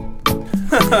 dun-dun-dun.